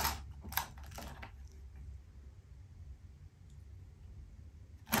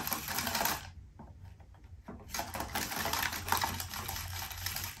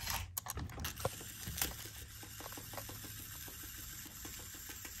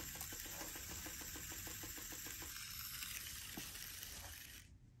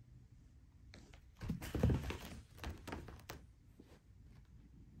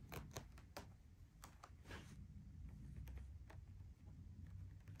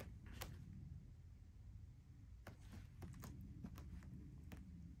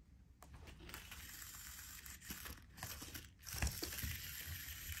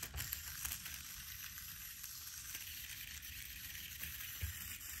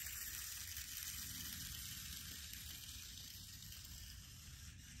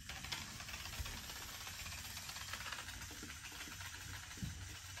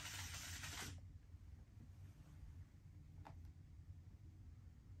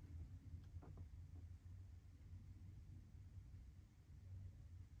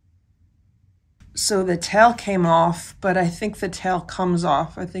 So the tail came off, but I think the tail comes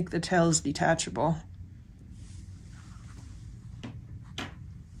off. I think the tail is detachable.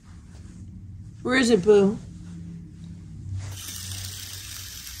 Where is it, Boo?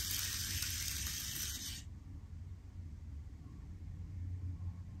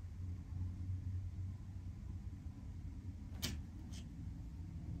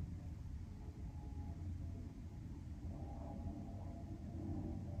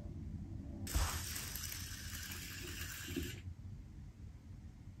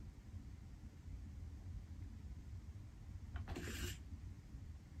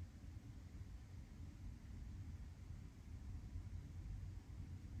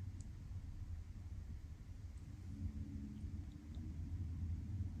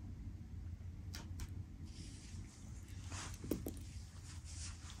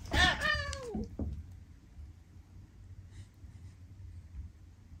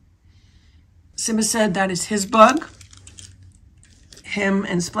 Simba said that is his bug, him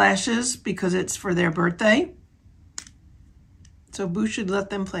and Splash's, because it's for their birthday. So Boo should let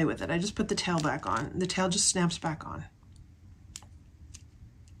them play with it. I just put the tail back on. The tail just snaps back on.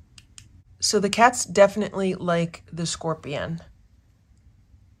 So the cats definitely like the scorpion.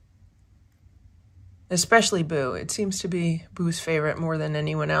 Especially Boo. It seems to be Boo's favorite more than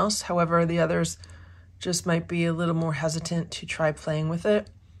anyone else. However, the others just might be a little more hesitant to try playing with it.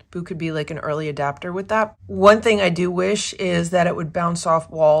 Boo could be like an early adapter with that. One thing I do wish is that it would bounce off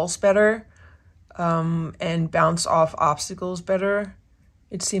walls better and bounce off obstacles better.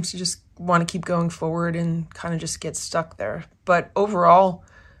 It seems to just want to keep going forward and kind of just get stuck there. But overall,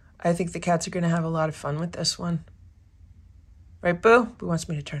 I think the cats are going to have a lot of fun with this one. Right, Boo? Boo wants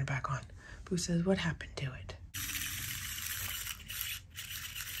me to turn it back on. Boo says, what happened to it?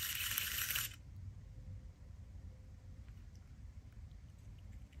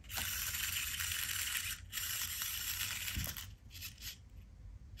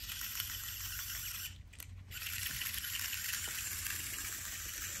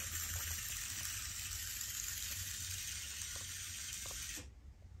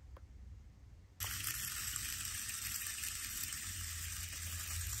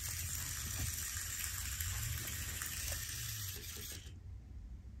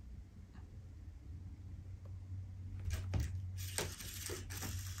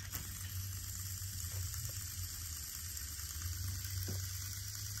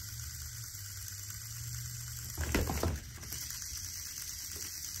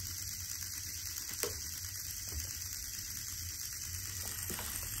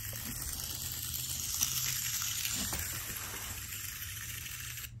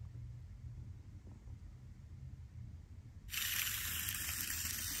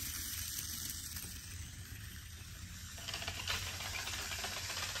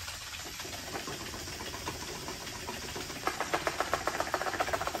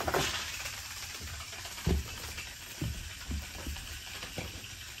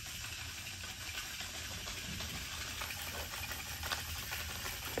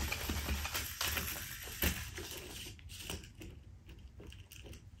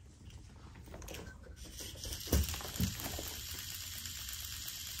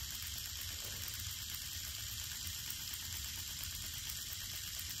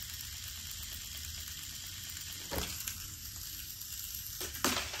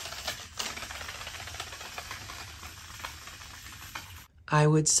 I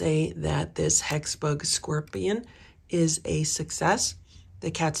would say that this Hexbug Scorpion is a success.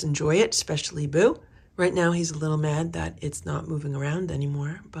 The cats enjoy it, especially Boo. Right now he's a little mad that it's not moving around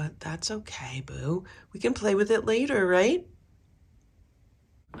anymore, but that's okay, Boo. We can play with it later, right?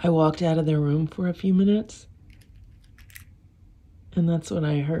 I walked out of their room for a few minutes, and that's what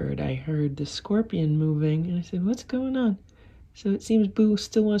I heard. I heard the scorpion moving, and I said, what's going on? So it seems Boo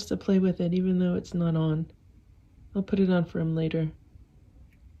still wants to play with it, even though it's not on. I'll put it on for him later.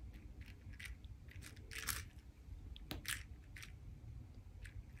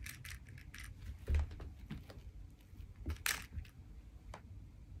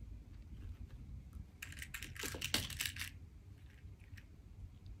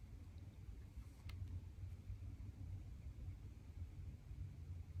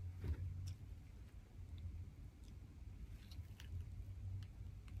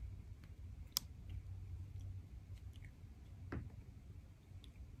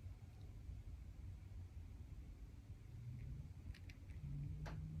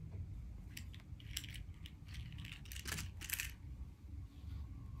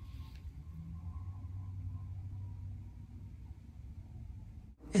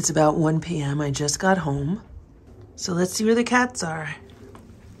 It's about 1 p.m. I just got home. So let's see where the cats are.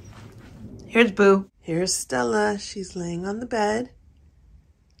 Here's Boo. Here's Stella. She's laying on the bed.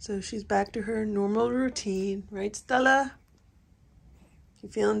 So she's back to her normal routine. Right, Stella? You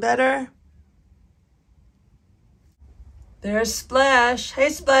feeling better? There's Splash. Hey,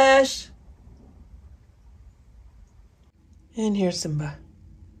 Splash. And here's Simba.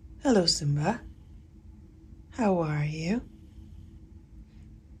 Hello, Simba. How are you?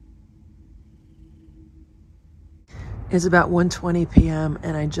 It's about 1:20 p.m.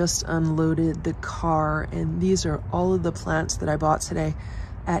 and I just unloaded the car, and these are all of the plants that I bought today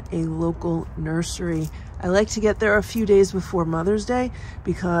at a local nursery. I like to get there a few days before Mother's Day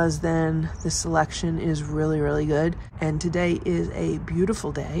because then the selection is really, really good. And today is a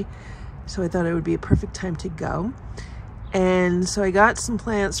beautiful day, so I thought it would be a perfect time to go. And so I got some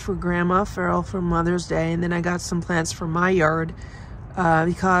plants for Grandma Farrell for Mother's Day, and then I got some plants for my yard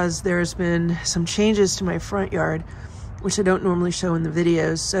because there's been some changes to my front yard, which I don't normally show in the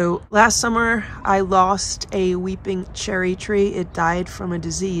videos. So last summer, I lost a weeping cherry tree. It died from a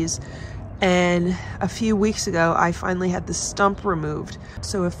disease. And a few weeks ago, I finally had the stump removed.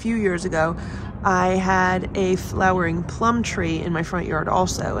 So a few years ago, I had a flowering plum tree in my front yard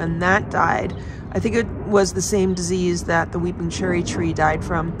also, and that died. I think it was the same disease that the weeping cherry tree died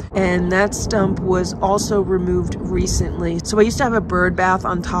from. And that stump was also removed recently. So I used to have a bird bath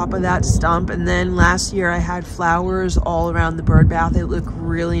on top of that stump, and then last year I had flowers all around the bird bath. It looked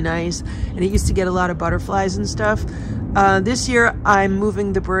really nice, and it used to get a lot of butterflies and stuff. This year I'm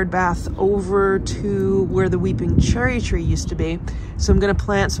moving the bird bath over to where the weeping cherry tree used to be. So I'm gonna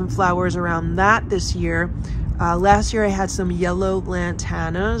plant some flowers around that this year. Last year I had some yellow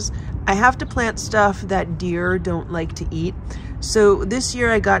lantanas. I have to plant stuff that deer don't like to eat. So this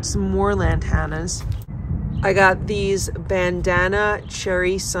year I got some more lantanas. I got these bandana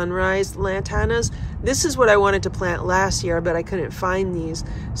cherry sunrise lantanas. This is what I wanted to plant last year, but I couldn't find these.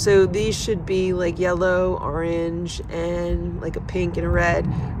 So these should be like yellow, orange, and like a pink and a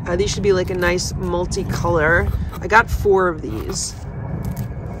red. These should be like a nice multicolor. I got 4 of these.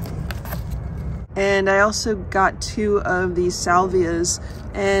 And I also got 2 of these salvias,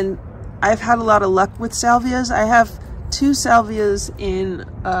 and I've had a lot of luck with salvias. I have 2 salvias in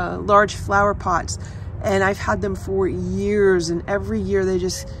large flower pots, and I've had them for years, and every year they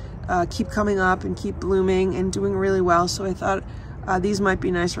just keep coming up and keep blooming and doing really well. So I thought these might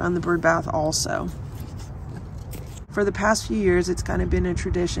be nice around the bird bath also. For the past few years, it's kind of been a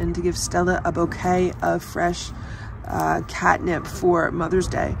tradition to give Stella a bouquet of fresh catnip for Mother's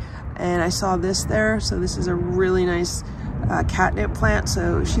Day. And I saw this there, so this is a really nice catnip plant,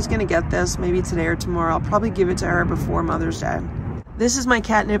 so she's gonna get this maybe today or tomorrow. I'll probably give it to her before Mother's Day. This is my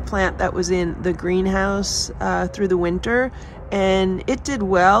catnip plant that was in the greenhouse through the winter, and it did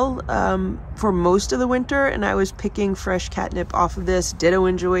well for most of the winter, and I was picking fresh catnip off of this. Ditto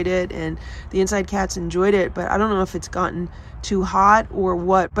enjoyed it, and the inside cats enjoyed it, but I don't know if it's gotten too hot or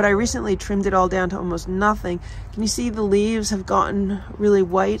what, but I recently trimmed it all down to almost nothing. Can you see the leaves have gotten really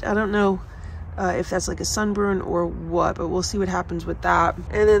white? I don't know if that's like a sunburn or what, but we'll see what happens with that.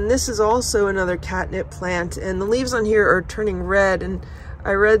 And then this is also another catnip plant, and the leaves on here are turning red, and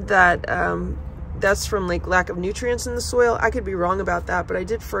I read that that's from like lack of nutrients in the soil. I could be wrong about that, but I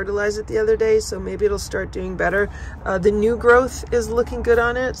did fertilize it the other day, so maybe it'll start doing better. The new growth is looking good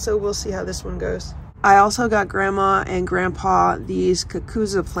on it, so we'll see how this one goes. I also got Grandma and Grandpa these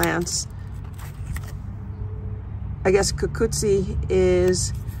cucuzza plants. I guess cucuzzi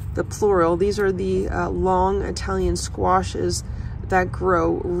is the plural. These are the long Italian squashes that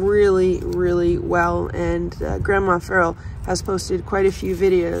grow really, really well, and Grandma Farrell has posted quite a few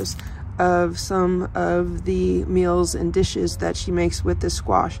videos of some of the meals and dishes that she makes with this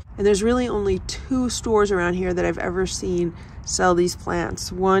squash. And there's really only 2 stores around here that I've ever seen sell these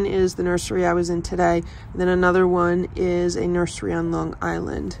plants. One is the nursery I was in today, and then another one is a nursery on Long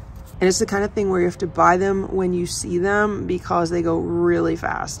Island. And it's the kind of thing where you have to buy them when you see them because they go really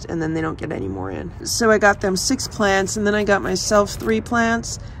fast and then they don't get any more in. So I got them 6 plants, and then I got myself 3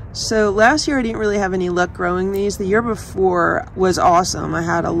 plants. So last year I didn't really have any luck growing these. The year before was awesome. I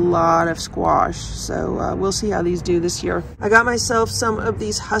had a lot of squash. So we'll see how these do this year. I got myself some of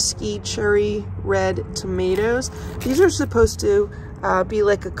these husky cherry red tomatoes. These are supposed to be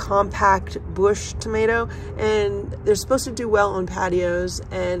like a compact bush tomato, and they're supposed to do well on patios,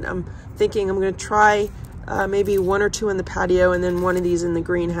 and I'm thinking I'm going to try maybe 1 or 2 in the patio and then 1 of these in the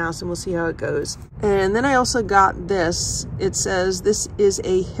greenhouse, and we'll see how it goes. And then I also got this. It says this is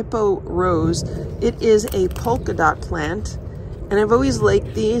a hippo rose. It is a polka dot plant, and I've always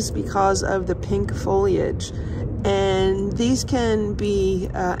liked these because of the pink foliage. And these can be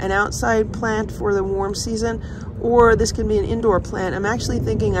an outside plant for the warm season, or this can be an indoor plant. I'm actually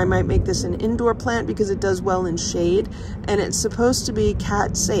thinking I might make this an indoor plant because it does well in shade, and it's supposed to be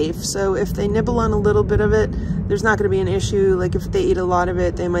cat safe. So if they nibble on a little bit of it, there's not going to be an issue. Like if they eat a lot of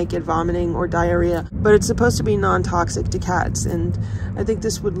it, they might get vomiting or diarrhea, but it's supposed to be non-toxic to cats, and I think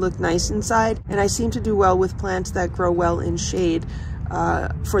this would look nice inside. And I seem to do well with plants that grow well in shade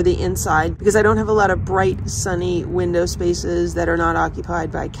for the inside, because I don't have a lot of bright sunny window spaces that are not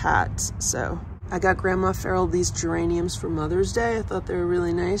occupied by cats. So I got Grandma Farrell these geraniums for Mother's Day. I thought they were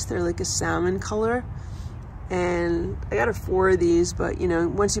really nice. They're like a salmon color, and I got her 4 of these, but you know,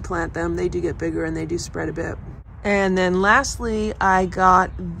 once you plant them, they do get bigger and they do spread a bit. And then lastly, I got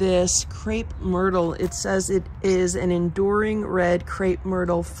this crepe myrtle. It says it is an enduring red crepe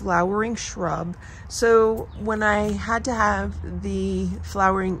myrtle flowering shrub. So when I had to have the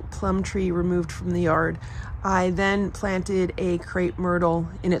flowering plum tree removed from the yard, I then planted a crepe myrtle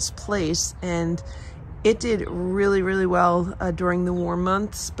in its place, and it did really, really well during the warm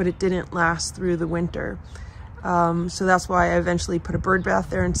months, but it didn't last through the winter. So that's why I eventually put a bird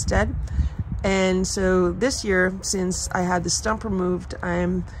bath there instead. And so this year, since I had the stump removed,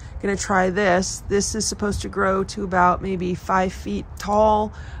 I'm gonna try this. This is supposed to grow to about maybe 5 feet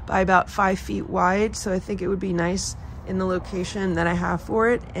tall by about 5 feet wide. So I think it would be nice in the location that I have for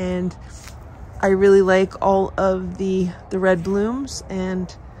it. And I really like all of the red blooms,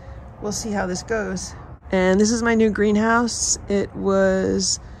 and we'll see how this goes. And this is my new greenhouse. It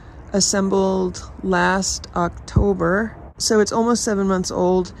was assembled last October. So it's almost 7 months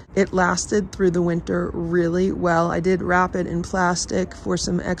old. It lasted through the winter really well. I did wrap it in plastic for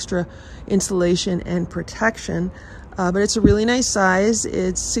some extra insulation and protection, but it's a really nice size.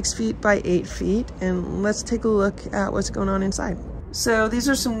 It's 6 feet by 8 feet, and let's take a look at what's going on inside. So these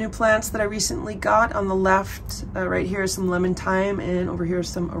are some new plants that I recently got. On the left, right here is some lemon thyme, and over here is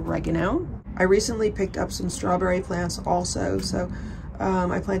some oregano. I recently picked up some strawberry plants also, so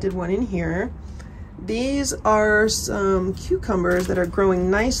I planted one in here. These are some cucumbers that are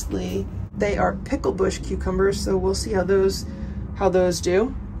growing nicely. They are pickle bush cucumbers, so we'll see how those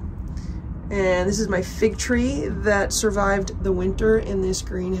do. And this is my fig tree that survived the winter in this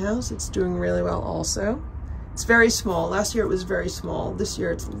greenhouse. It's doing really well also. It's very small. Last year it was very small. This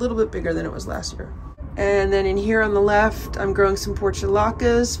year it's a little bit bigger than it was last year. And then in here on the left, I'm growing some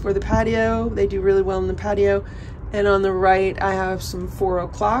portulacas for the patio. They do really well in the patio. And on the right, I have some 4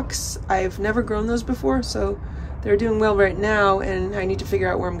 o'clocks. I've never grown those before, so they're doing well right now, and I need to figure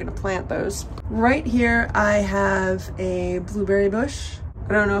out where I'm gonna plant those. Right here, I have a blueberry bush.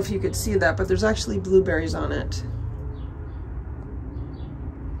 I don't know if you could see that, but there's actually blueberries on it.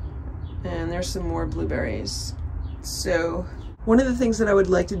 And there's some more blueberries. So one of the things that I would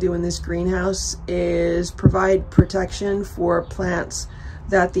like to do in this greenhouse is provide protection for plants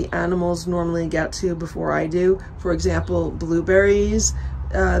that the animals normally get to before I do. For example, blueberries.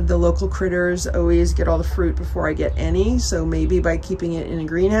 The local critters always get all the fruit before I get any, so maybe by keeping it in a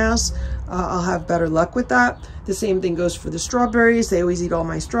greenhouse, I'll have better luck with that. The same thing goes for the strawberries. They always eat all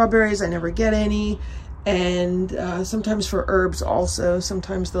my strawberries. I never get any. And sometimes for herbs also.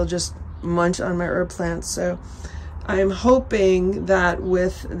 Sometimes they'll just munch on my herb plants. So I'm hoping that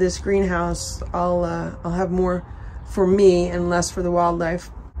with this greenhouse, I'll have more for me and less for the wildlife.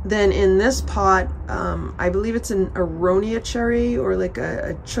 Then in this pot, I believe it's an aronia cherry, or like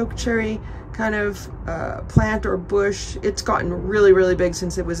a choke cherry kind of plant or bush. It's gotten really, really big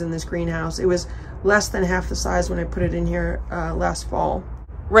since it was in this greenhouse. It was less than half the size when I put it in here last fall.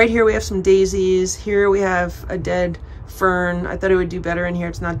 Right here we have some daisies. Here we have a dead fern. I thought it would do better in here.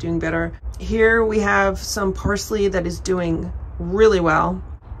 It's not doing better. Here we have some parsley that is doing really well.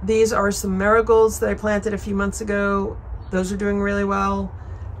 These are some marigolds that I planted a few months ago. Those are doing really well.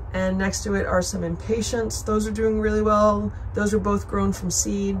 And next to it are some impatiens. Those are doing really well. Those are both grown from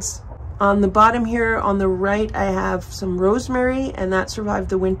seeds. On the bottom here, on the right, I have some rosemary, and that survived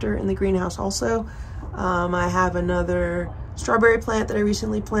the winter in the greenhouse also. I have another strawberry plant that I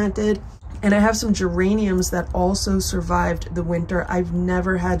recently planted. And I have some geraniums that also survived the winter. I've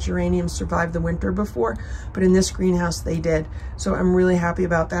never had geraniums survive the winter before, but in this greenhouse they did. So I'm really happy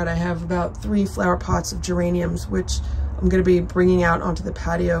about that. I have about 3 flower pots of geraniums, which I'm gonna be bringing out onto the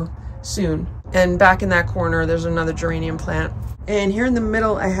patio soon. And back in that corner, there's another geranium plant. And here in the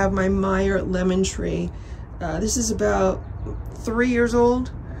middle, I have my Meyer lemon tree. This is about 3 years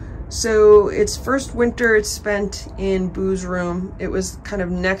old. So its first winter it's spent in Boo's room. It was kind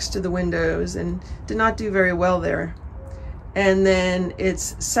of next to the windows and did not do very well there. And then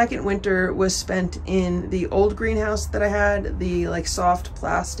its second winter was spent in the old greenhouse that I had, the like soft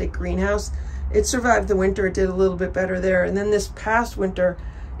plastic greenhouse, it survived the winter. It did a little bit better there. And then this past winter,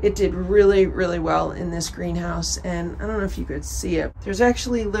 it did really, really well in this greenhouse. And I don't know if you could see it. There's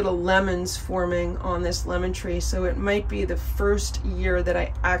actually little lemons forming on this lemon tree. So it might be the first year that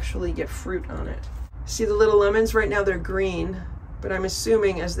I actually get fruit on it. See the little lemons? Right now they're green, but I'm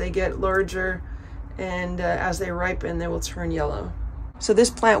assuming as they get larger and as they ripen, they will turn yellow. So this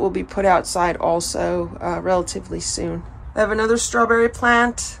plant will be put outside also relatively soon. I have another strawberry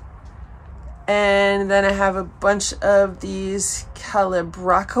plant. And then I have a bunch of these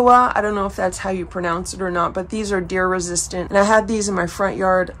Calibrachoa. I don't know if that's how you pronounce it or not, but these are deer resistant. And I had these in my front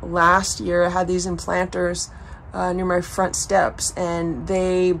yard last year. I had these in planters near my front steps, and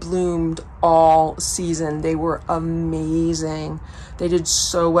they bloomed all season. They were amazing. They did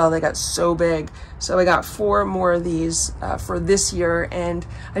so well. They got so big. So I got 4 more of these for this year, and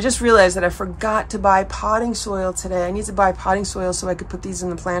I just realized that I forgot to buy potting soil today. I need to buy potting soil so I could put these in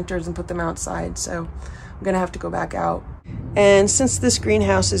the planters and put them outside. So I'm gonna have to go back out. And since this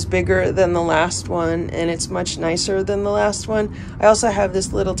greenhouse is bigger than the last one and it's much nicer than the last one, I also have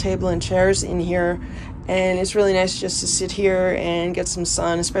this little table and chairs in here. And it's really nice just to sit here and get some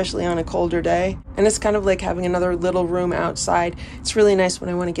sun, especially on a colder day. And it's kind of like having another little room outside. It's really nice when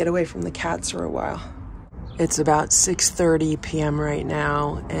I want to get away from the cats for a while. It's about 6:30 p.m. right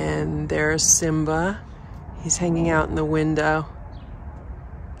now, and there's Simba. He's hanging out in the window.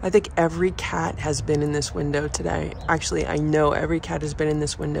 I think every cat has been in this window today. Actually, I know every cat has been in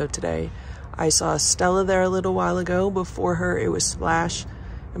this window today. I saw Stella there a little while ago. Before her, it was Splash.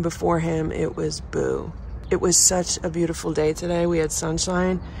 And before him, it was Boo. It was such a beautiful day today. We had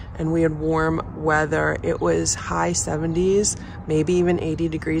sunshine and we had warm weather. It was high 70s, maybe even 80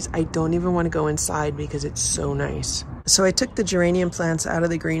 degrees. I don't even want to go inside because it's so nice. So I took the geranium plants out of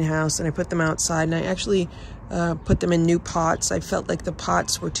the greenhouse and I put them outside, and I actually put them in new pots. I felt like the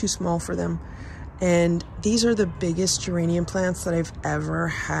pots were too small for them. And these are the biggest geranium plants that I've ever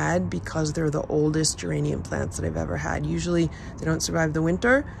had because they're the oldest geranium plants that I've ever had. Usually they don't survive the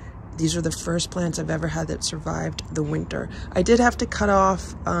winter. These are the first plants I've ever had that survived the winter. I did have to cut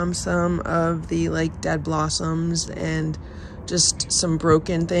off some of the dead blossoms and just some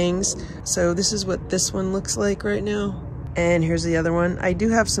broken things. So this is what this one looks like right now. And here's the other one. I do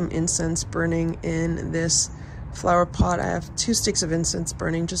have some incense burning in this flower pot. I have 2 sticks of incense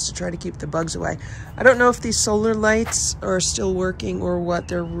burning just to try to keep the bugs away. I don't know if these solar lights are still working or what.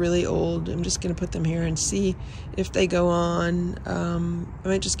 They're really old. I'm just gonna put them here and see if they go on. I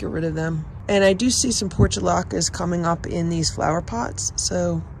might just get rid of them. And I do see some portulacas coming up in these flower pots,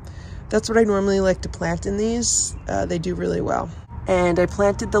 so that's what I normally like to plant in these. They do really well. And I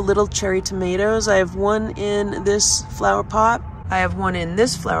planted the little cherry tomatoes. I have one in this flower pot. I have one in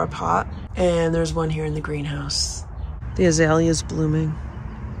this flower pot, and there's one here in the greenhouse. The azalea's blooming.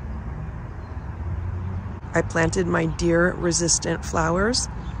 I planted my deer-resistant flowers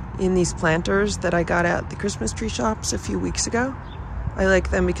in these planters that I got at the Christmas tree shops a few weeks ago. I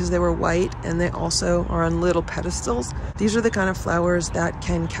like them because they were white and they also are on little pedestals. These are the kind of flowers that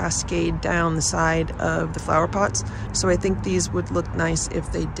can cascade down the side of the flower pots, so I think these would look nice if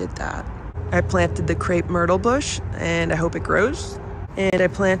they did that. I planted the crepe myrtle bush and I hope it grows. And I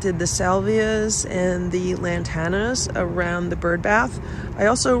planted the salvias and the lantanas around the bird bath. I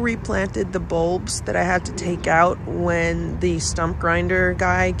also replanted the bulbs that I had to take out when the stump grinder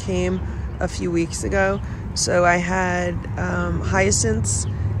guy came a few weeks ago. So I had hyacinths,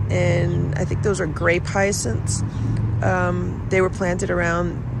 and I think those are grape hyacinths. They were planted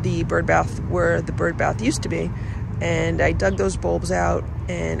around the bird bath where the bird bath used to be. And I dug those bulbs out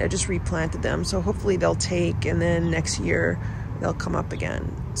and I just replanted them. So hopefully they'll take, and then next year they'll come up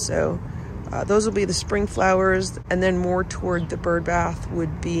again. So those will be the spring flowers, and then more toward the bird bath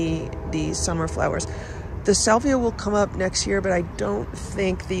would be the summer flowers. The salvia will come up next year, but I don't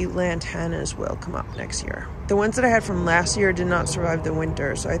think the lantanas will come up next year. The ones that I had from last year did not survive the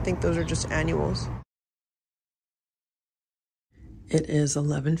winter, so I think those are just annuals. It is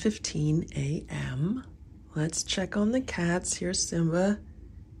 11:15 a.m. Let's check on the cats. Here's Simba.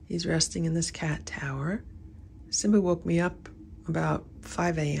 He's resting in this cat tower. Simba woke me up about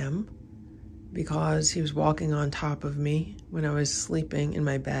 5 a.m. because he was walking on top of me when I was sleeping in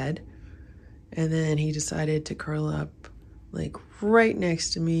my bed. And then he decided to curl up right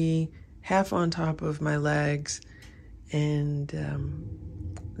next to me, half on top of my legs. And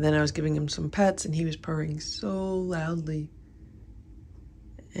then I was giving him some pets and he was purring so loudly.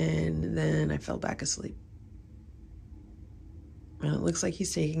 And then I fell back asleep. And it looks like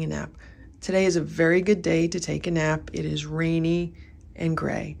he's taking a nap. Today is a very good day to take a nap. It is rainy and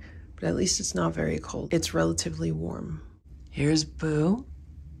gray, but at least it's not very cold. It's relatively warm. Here's Boo.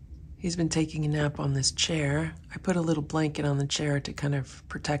 He's been taking a nap on this chair. I put a little blanket on the chair to kind of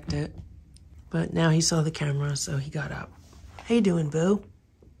protect it. But now he saw the camera, so he got up. How you doing, Boo?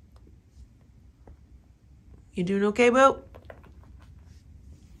 You doing okay, Boo?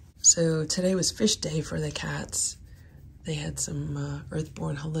 So today was fish day for the cats. They had some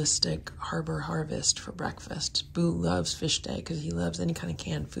Earthborn Holistic Harbor Harvest for breakfast. Boo loves fish day because he loves any kind of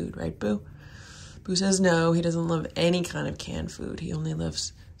canned food, right, Boo? Boo says no, he doesn't love any kind of canned food. He only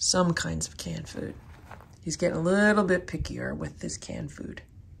loves some kinds of canned food. He's getting a little bit pickier with this canned food.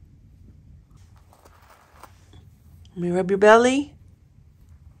 Let me rub your belly.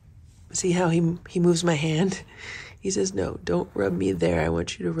 See how he moves my hand? He says, no, don't rub me there. I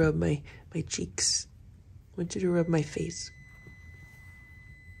want you to rub my cheeks. I want you to rub my face.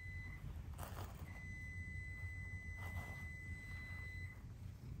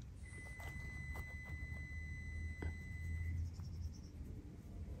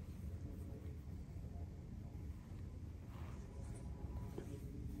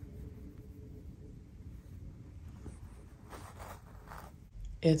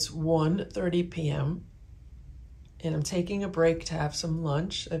 It's 1:30 p.m. and I'm taking a break to have some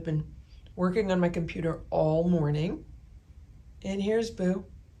lunch. I've been working on my computer all morning. And here's Boo.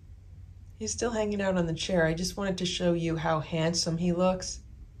 He's still hanging out on the chair. I just wanted to show you how handsome he looks.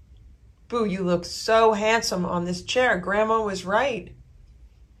 Boo, you look so handsome on this chair. Grandma was right.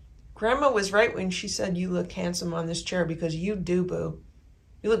 Grandma was right when she said you look handsome on this chair, because you do, Boo.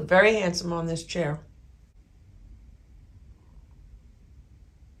 You look very handsome on this chair.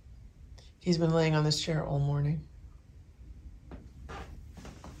 He's been laying on this chair all morning.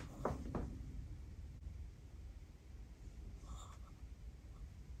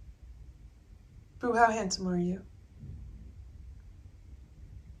 Boo, how handsome are you?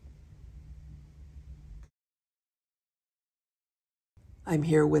 I'm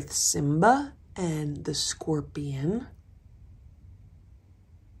here with Simba and the scorpion.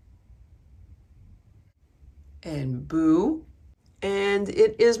 And Boo. And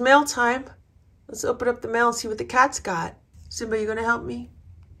it is mail time. Let's open up the mail and see what the cat's got. Simba, you gonna help me?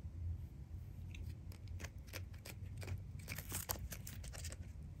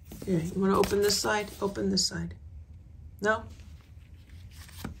 Here, you wanna open this side? Open this side. No?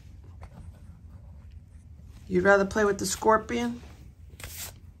 You'd rather play with the scorpion?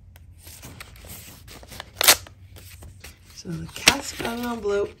 So the cat's got an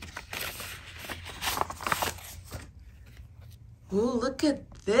envelope. Ooh, look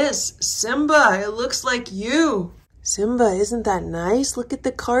at this. Simba, it looks like you. Simba, isn't that nice? Look at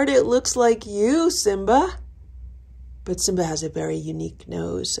the card. It looks like you, Simba. But Simba has a very unique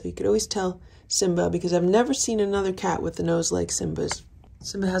nose, so you could always tell Simba, because I've never seen another cat with a nose like Simba's.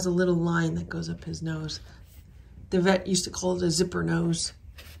 Simba has a little line that goes up his nose. The vet used to call it a zipper nose.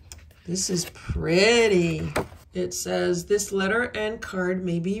 This is pretty. It says, this letter and card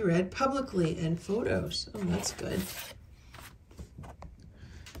may be read publicly, and photos. Oh, that's good.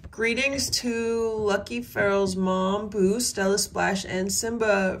 Greetings to Lucky Feral's mom, Boo, Stella, Splash, and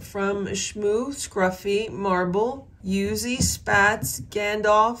Simba from Shmoo, Scruffy, Marble, Yuzi, Spats,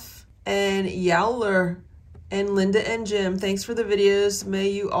 Gandalf, and Yowler, and Linda and Jim. Thanks for the videos. May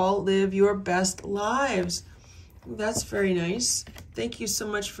you all live your best lives. That's very nice. Thank you so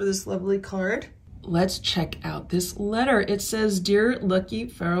much for this lovely card. Let's check out this letter. It says, Dear Lucky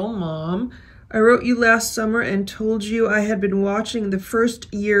Feral Mom, I wrote you last summer and told you I had been watching the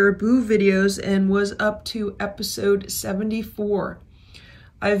first year Boo videos and was up to episode 74.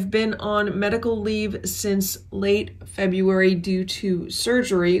 I've been on medical leave since late February due to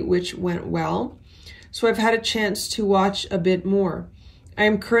surgery, which went well, so I've had a chance to watch a bit more. I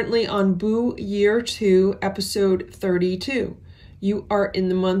am currently on Boo Year 2, episode 32. You are in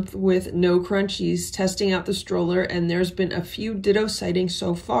the month with no crunchies, testing out the stroller, and there's been a few Ditto sightings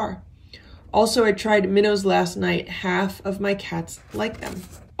so far. Also, I tried minnows last night. Half of my cats like them.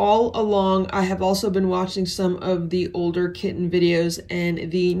 All along, I have also been watching some of the older kitten videos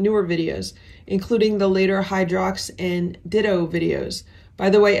and the newer videos, including the later Hydrox and Ditto videos. By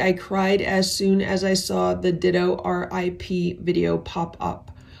the way, I cried as soon as I saw the Ditto RIP video pop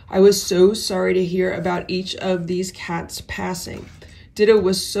up. I was so sorry to hear about each of these cats passing. Ditto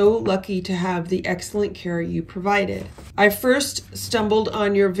was so lucky to have the excellent care you provided. I first stumbled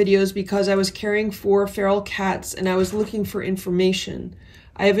on your videos because I was caring for feral cats and I was looking for information.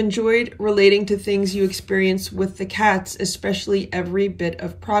 I have enjoyed relating to things you experience with the cats, especially every bit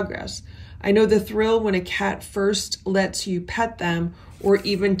of progress. I know the thrill when a cat first lets you pet them or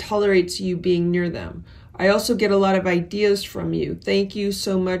even tolerates you being near them. I also get a lot of ideas from you. Thank you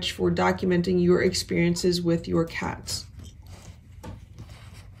so much for documenting your experiences with your cats.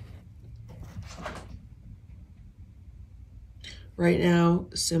 Right now,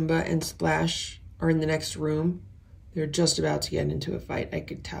 Simba and Splash are in the next room. They're just about to get into a fight, I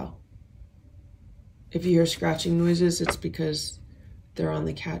could tell. If you hear scratching noises, it's because they're on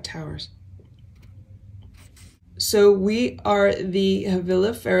the cat towers. So we are the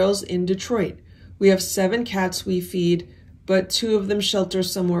Havila Ferals in Detroit. We have 7 cats we feed, but 2 of them shelter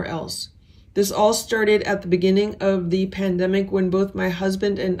somewhere else. This all started at the beginning of the pandemic when both my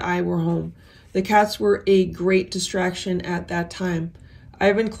husband and I were home. The cats were a great distraction at that time.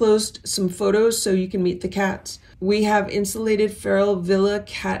 I've enclosed some photos so you can meet the cats. We have insulated feral villa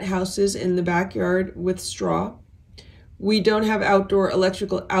cat houses in the backyard with straw. We don't have outdoor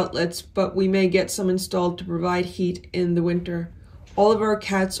electrical outlets, but we may get some installed to provide heat in the winter. All of our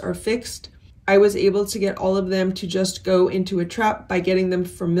cats are fixed. I was able to get all of them to just go into a trap by getting them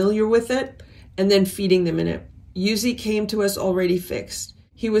familiar with it and then feeding them in it. Yuzi came to us already fixed.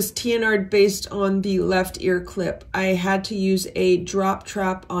 He was TNR'd based on the left ear clip. I had to use a drop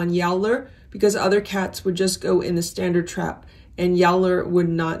trap on Yowler because other cats would just go in the standard trap and Yowler would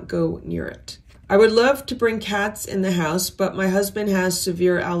not go near it. I would love to bring cats in the house, but my husband has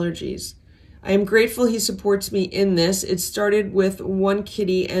severe allergies. I am grateful he supports me in this. It started with 1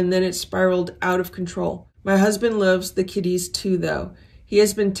 kitty and then it spiraled out of control. My husband loves the kitties too, though. He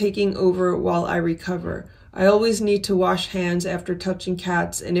has been taking over while I recover. I always need to wash hands after touching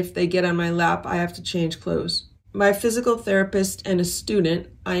cats, and if they get on my lap, I have to change clothes. My physical therapist and a student,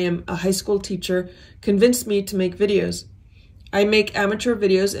 I am a high school teacher, convinced me to make videos. I make amateur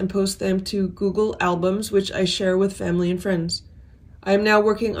videos and post them to Google Albums, which I share with family and friends. I am now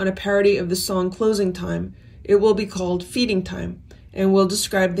working on a parody of the song Closing Time. It will be called Feeding Time, and will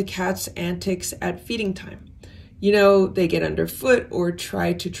describe the cat's antics at feeding time. You know, they get underfoot or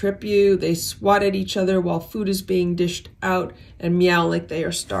try to trip you. They swat at each other while food is being dished out and meow like they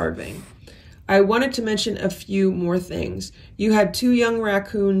are starving. I wanted to mention a few more things. You had 2 young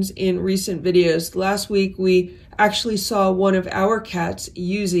raccoons in recent videos. Last week, we actually saw one of our cats,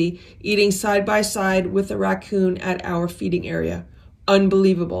 Yuzi, eating side by side with a raccoon at our feeding area.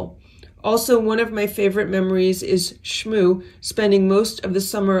 Unbelievable. Also, one of my favorite memories is Shmoo spending most of the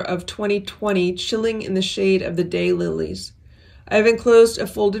summer of 2020 chilling in the shade of the daylilies. I have enclosed a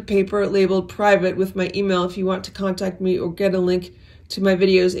folded paper labeled private with my email if you want to contact me or get a link to my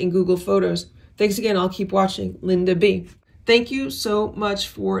videos in Google Photos. Thanks again. I'll keep watching. Linda B. Thank you so much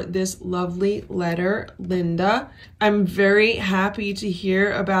for this lovely letter, Linda. I'm very happy to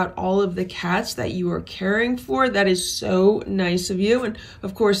hear about all of the cats that you are caring for. That is so nice of you. And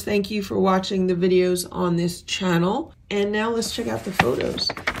of course, thank you for watching the videos on this channel. And now let's check out the photos.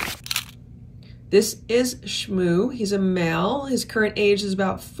 This is Shmoo. He's a male. His current age is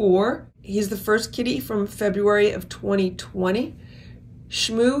about 4. He's the first kitty from February of 2020.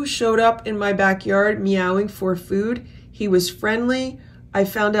 Shmoo showed up in my backyard meowing for food. He was friendly. I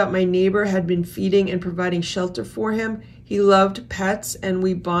found out my neighbor had been feeding and providing shelter for him. He loved pets, and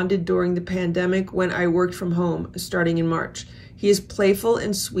we bonded during the pandemic when I worked from home, starting in March. He is playful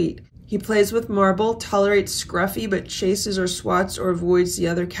and sweet. He plays with Marble, tolerates Scruffy, but chases or swats or avoids the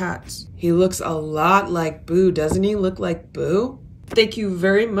other cats. He looks a lot like Boo, doesn't he look like Boo? Thank you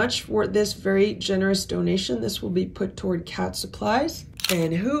very much for this very generous donation. This will be put toward cat supplies.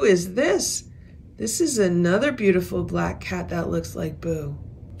 And who is this? This is another beautiful black cat that looks like Boo.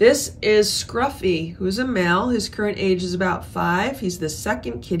 This is Scruffy, who's a male. His current age is about 5. He's the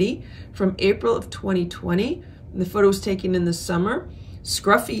second kitty from April of 2020. And the photo was taken in the summer.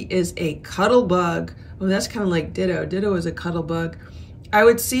 Scruffy is a cuddle bug. Oh, that's kind of like Ditto. Ditto is a cuddle bug. I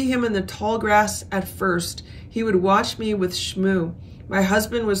would see him in the tall grass at first. He would watch me with Shmoo. My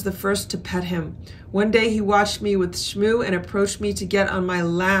husband was the first to pet him. One day he watched me with Shmoo and approached me to get on my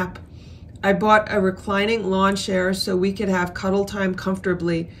lap. I bought a reclining lawn chair so we could have cuddle time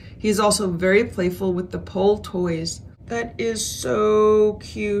comfortably. He's also very playful with the pole toys. That is so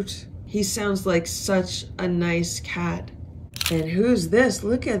cute. He sounds like such a nice cat. And who's this?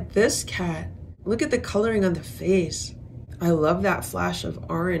 Look at this cat. Look at the coloring on the face. I love that flash of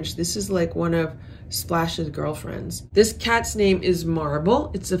orange. This is like one of Splash's girlfriends. This cat's name is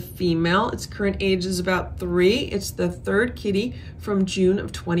Marble. It's a female. Its current age is about 3. It's the 3rd kitty from June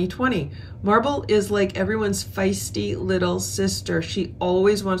of 2020. Marble is like everyone's feisty little sister. She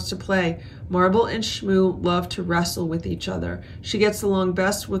always wants to play. Marble and Shmoo love to wrestle with each other. She gets along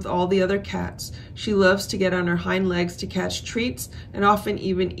best with all the other cats. She loves to get on her hind legs to catch treats and often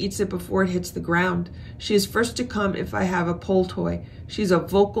even eats it before it hits the ground. She is first to come if I have a pole toy. She's a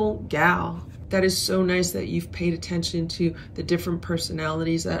vocal gal. That is so nice that you've paid attention to the different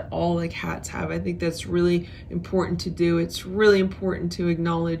personalities that all the cats have. I think that's really important to do. It's really important to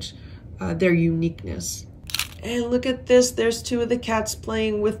acknowledge their uniqueness. And look at this. There's two of the cats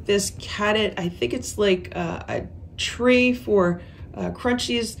playing with this Kaede. I think it's like a tree for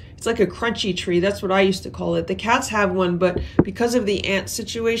crunchies. It's like a crunchy tree. That's what I used to call it. The cats have one, but because of the ant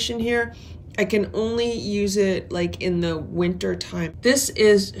situation here, I can only use it like in the winter time. This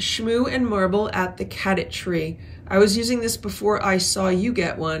is Shmoo and Marble at the Kaede tree. I was using this before I saw you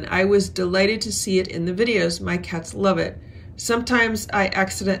get one. I was delighted to see it in the videos. My cats love it. Sometimes I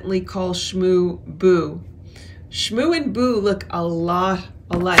accidentally call Shmoo Boo. Shmoo and Boo look a lot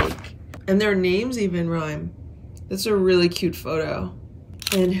alike, and their names even rhyme. That's a really cute photo.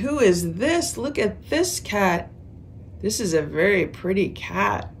 And who is this? Look at this cat. This is a very pretty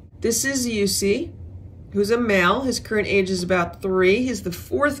cat. This is Yusi, who's a male. His current age is about 3. He's the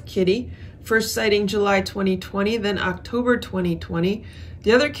 4th kitty. First sighting July 2020, then October 2020.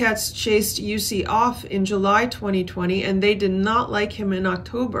 The other cats chased Yusi off in July 2020, and they did not like him in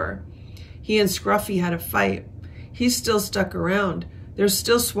October. He and Scruffy had a fight. He's still stuck around. They're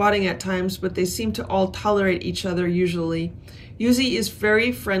still swatting at times, but they seem to all tolerate each other usually. Yusi is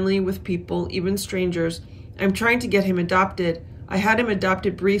very friendly with people, even strangers. I'm trying to get him adopted. I had him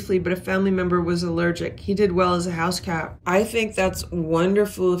adopted briefly, but a family member was allergic. He did well as a house cat. I think that's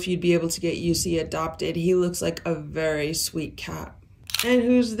wonderful if you'd be able to get Yusi adopted. He looks like a very sweet cat. And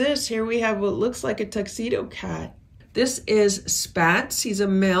who's this? Here we have what looks like a tuxedo cat. This is Spats. He's a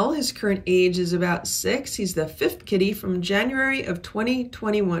male. His current age is about 6. He's the 5th kitty from January of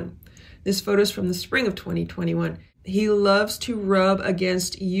 2021. This photo is from the spring of 2021. He loves to rub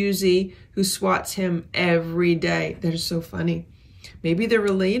against Yusi, who swats him every day. They're so funny. Maybe they're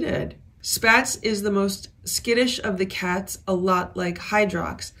related. Spats is the most skittish of the cats, a lot like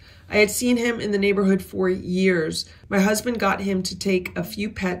Hydrox. I had seen him in the neighborhood for years. My husband got him to take a few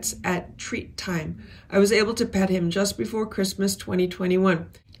pets at treat time. I was able to pet him just before Christmas 2021.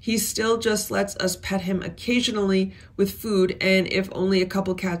 He still just lets us pet him occasionally with food and if only a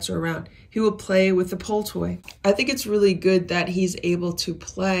couple cats are around. He will play with the pull toy. I think it's really good that he's able to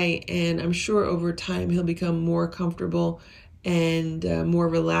play, and I'm sure over time he'll become more comfortable and more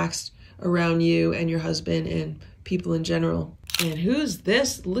relaxed around you and your husband and people in general. And who's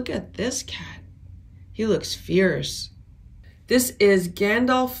this? Look at this cat. He looks fierce. This is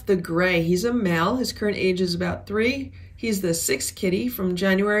Gandalf the Grey. He's a male. His current age is about 3. He's the 6th kitty from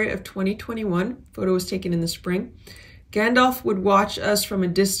January of 2021. Photo was taken in the spring. Gandalf would watch us from a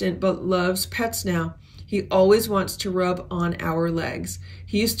distance but loves pets now. He always wants to rub on our legs.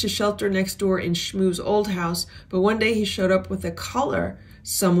 He used to shelter next door in Shmoo's old house, but one day he showed up with a collar.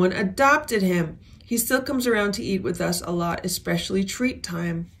 Someone adopted him. He still comes around to eat with us a lot, especially treat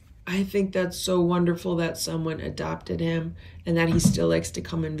time. I think that's so wonderful that someone adopted him and that he still likes to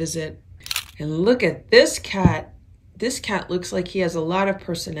come and visit. And look at this cat. This cat looks like he has a lot of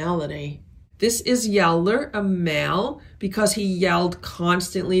personality. This is Yowler, a male, because he yelled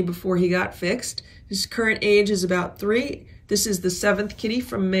constantly before he got fixed. His current age is about 3. This is the 7th kitty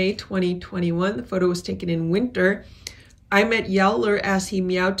from May 2021. The photo was taken in winter. I met Yowler as he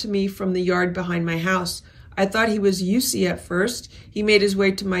meowed to me from the yard behind my house. I thought he was Yusi at first. He made his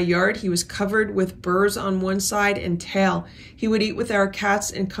way to my yard. He was covered with burrs on one side and tail. He would eat with our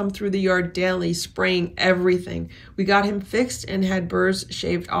cats and come through the yard daily, spraying everything. We got him fixed and had burrs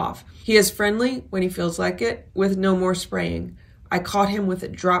shaved off. He is friendly when he feels like it, with no more spraying. I caught him with a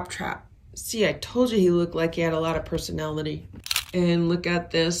drop trap. See, I told you he looked like he had a lot of personality. And look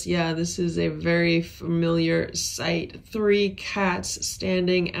at this. Yeah, this is a very familiar sight. 3 cats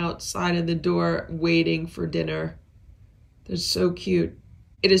standing outside of the door waiting for dinner. They're so cute.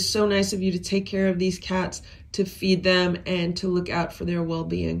 It is so nice of you to take care of these cats, to feed them, and to look out for their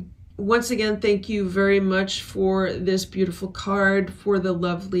well-being. Once again, thank you very much for this beautiful card, for the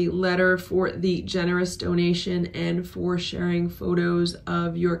lovely letter, for the generous donation, and for sharing photos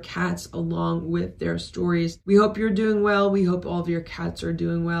of your cats along with their stories. We hope you're doing well. We hope all of your cats are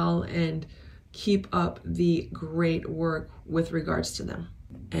doing well, and keep up the great work with regards to them.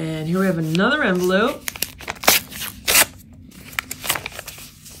 And here we have another envelope.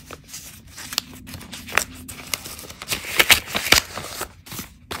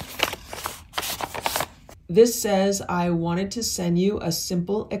 This says, I wanted to send you a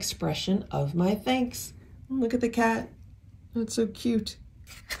simple expression of my thanks. Look at the cat. That's so cute.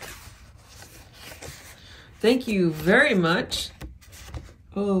 Thank you very much.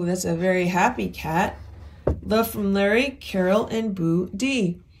 Oh, that's a very happy cat. Love from Larry, Carol, and Boo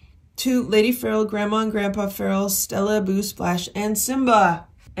D. To Lady Feral, Grandma and Grandpa Feral, Stella, Boo, Splash, and Simba.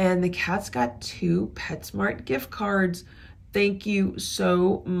 And the cat's got 2 PetSmart gift cards. Thank you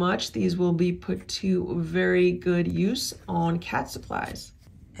so much. These will be put to very good use on cat supplies.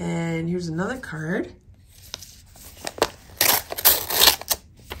 And here's another card.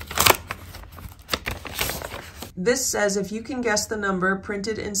 This says if you can guess the number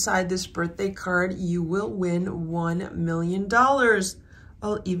printed inside this birthday card, you will win $1 million.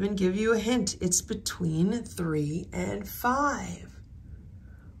 I'll even give you a hint. It's between 3 and 5.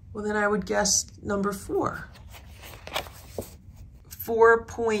 Well, then I would guess number 4.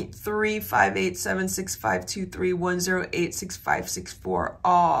 4.358765231086564.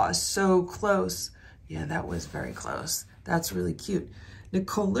 Aw, so close. Yeah, that was very close. That's really cute.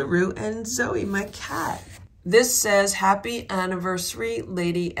 Nicole LaRue and Zoe, my cat. This says, happy anniversary,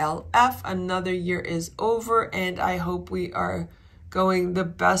 Lady LF. Another year is over, and I hope we are going the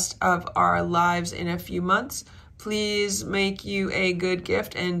best of our lives in a few months. Please make you a good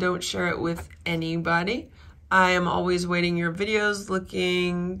gift and don't share it with anybody. I am always waiting your videos,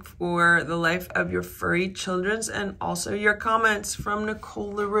 looking for the life of your furry children's, and also your comments from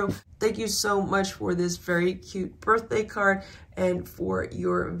Nicole LaRue. Thank you so much for this very cute birthday card and for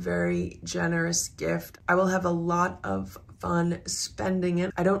your very generous gift. I will have a lot of fun spending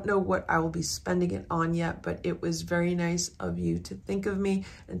it. I don't know what I will be spending it on yet, but it was very nice of you to think of me,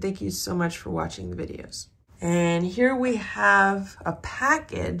 and thank you so much for watching the videos. And here we have a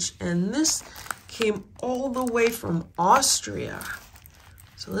package, and this came all the way from Austria.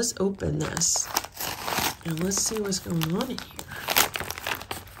 So let's open this and let's see what's going on in here.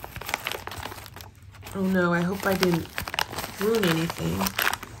 Oh no, I hope I didn't ruin anything.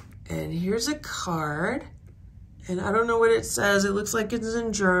 And here's a card, and I don't know what it says. It looks like it's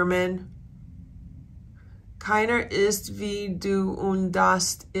in German. Keiner ist wie du und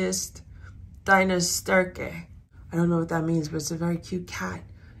das ist deine Stärke. I don't know what that means, but it's a very cute cat.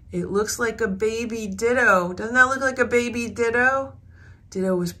 It looks like a baby Ditto. Doesn't that look like a baby Ditto?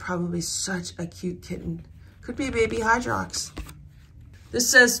 Ditto was probably such a cute kitten. Could be a baby Hydrox.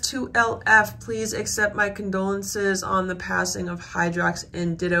 This says, to LF, please accept my condolences on the passing of Hydrox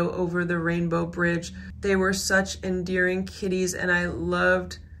and Ditto over the Rainbow Bridge. They were such endearing kitties, and I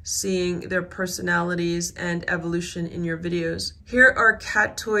loved seeing their personalities and evolution in your videos. Here are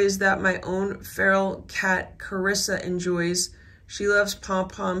cat toys that my own feral cat Carissa enjoys. She loves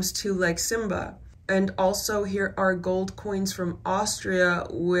pom-poms too, like Simba. And also here are gold coins from Austria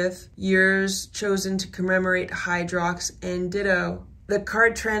with years chosen to commemorate Hydrox and Ditto. The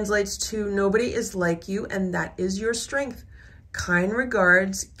card translates to, nobody is like you, and that is your strength. Kind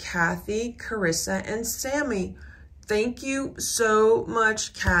regards, Kathy, Carissa, and Sammy. Thank you so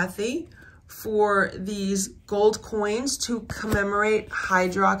much, Kathy, for these gold coins to commemorate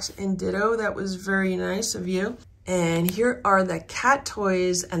Hydrox and Ditto. That was very nice of you. And here are the cat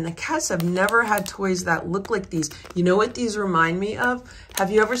toys, and the cats have never had toys that look like these. You know what these remind me of?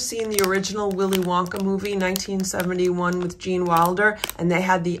 Have you ever seen the original Willy Wonka movie, 1971, with Gene Wilder, and they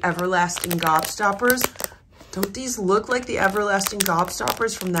had the everlasting gobstoppers? Don't these look like the everlasting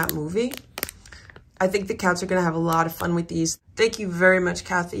gobstoppers from that movie? I think the cats are going to have a lot of fun with these. Thank you very much,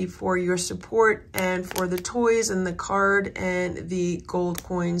 Kathy, for your support and for the toys and the card and the gold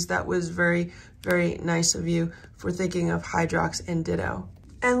coins. That was very, very nice of you for thinking of Hydrox and Ditto.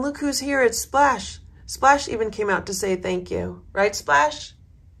 And look who's here, it's Splash. Splash even came out to say thank you. Right, Splash?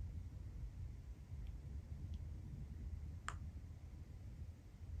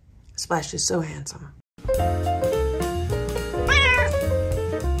 Splash is so handsome.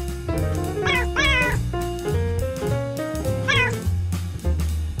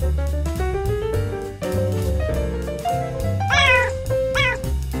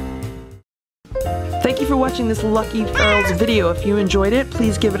 Thank you for watching this Lucky Ferals video. If you enjoyed it,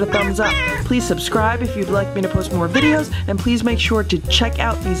 please give it a thumbs up. Please subscribe if you'd like me to post more videos, and please make sure to check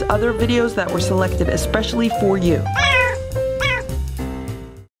out these other videos that were selected especially for you.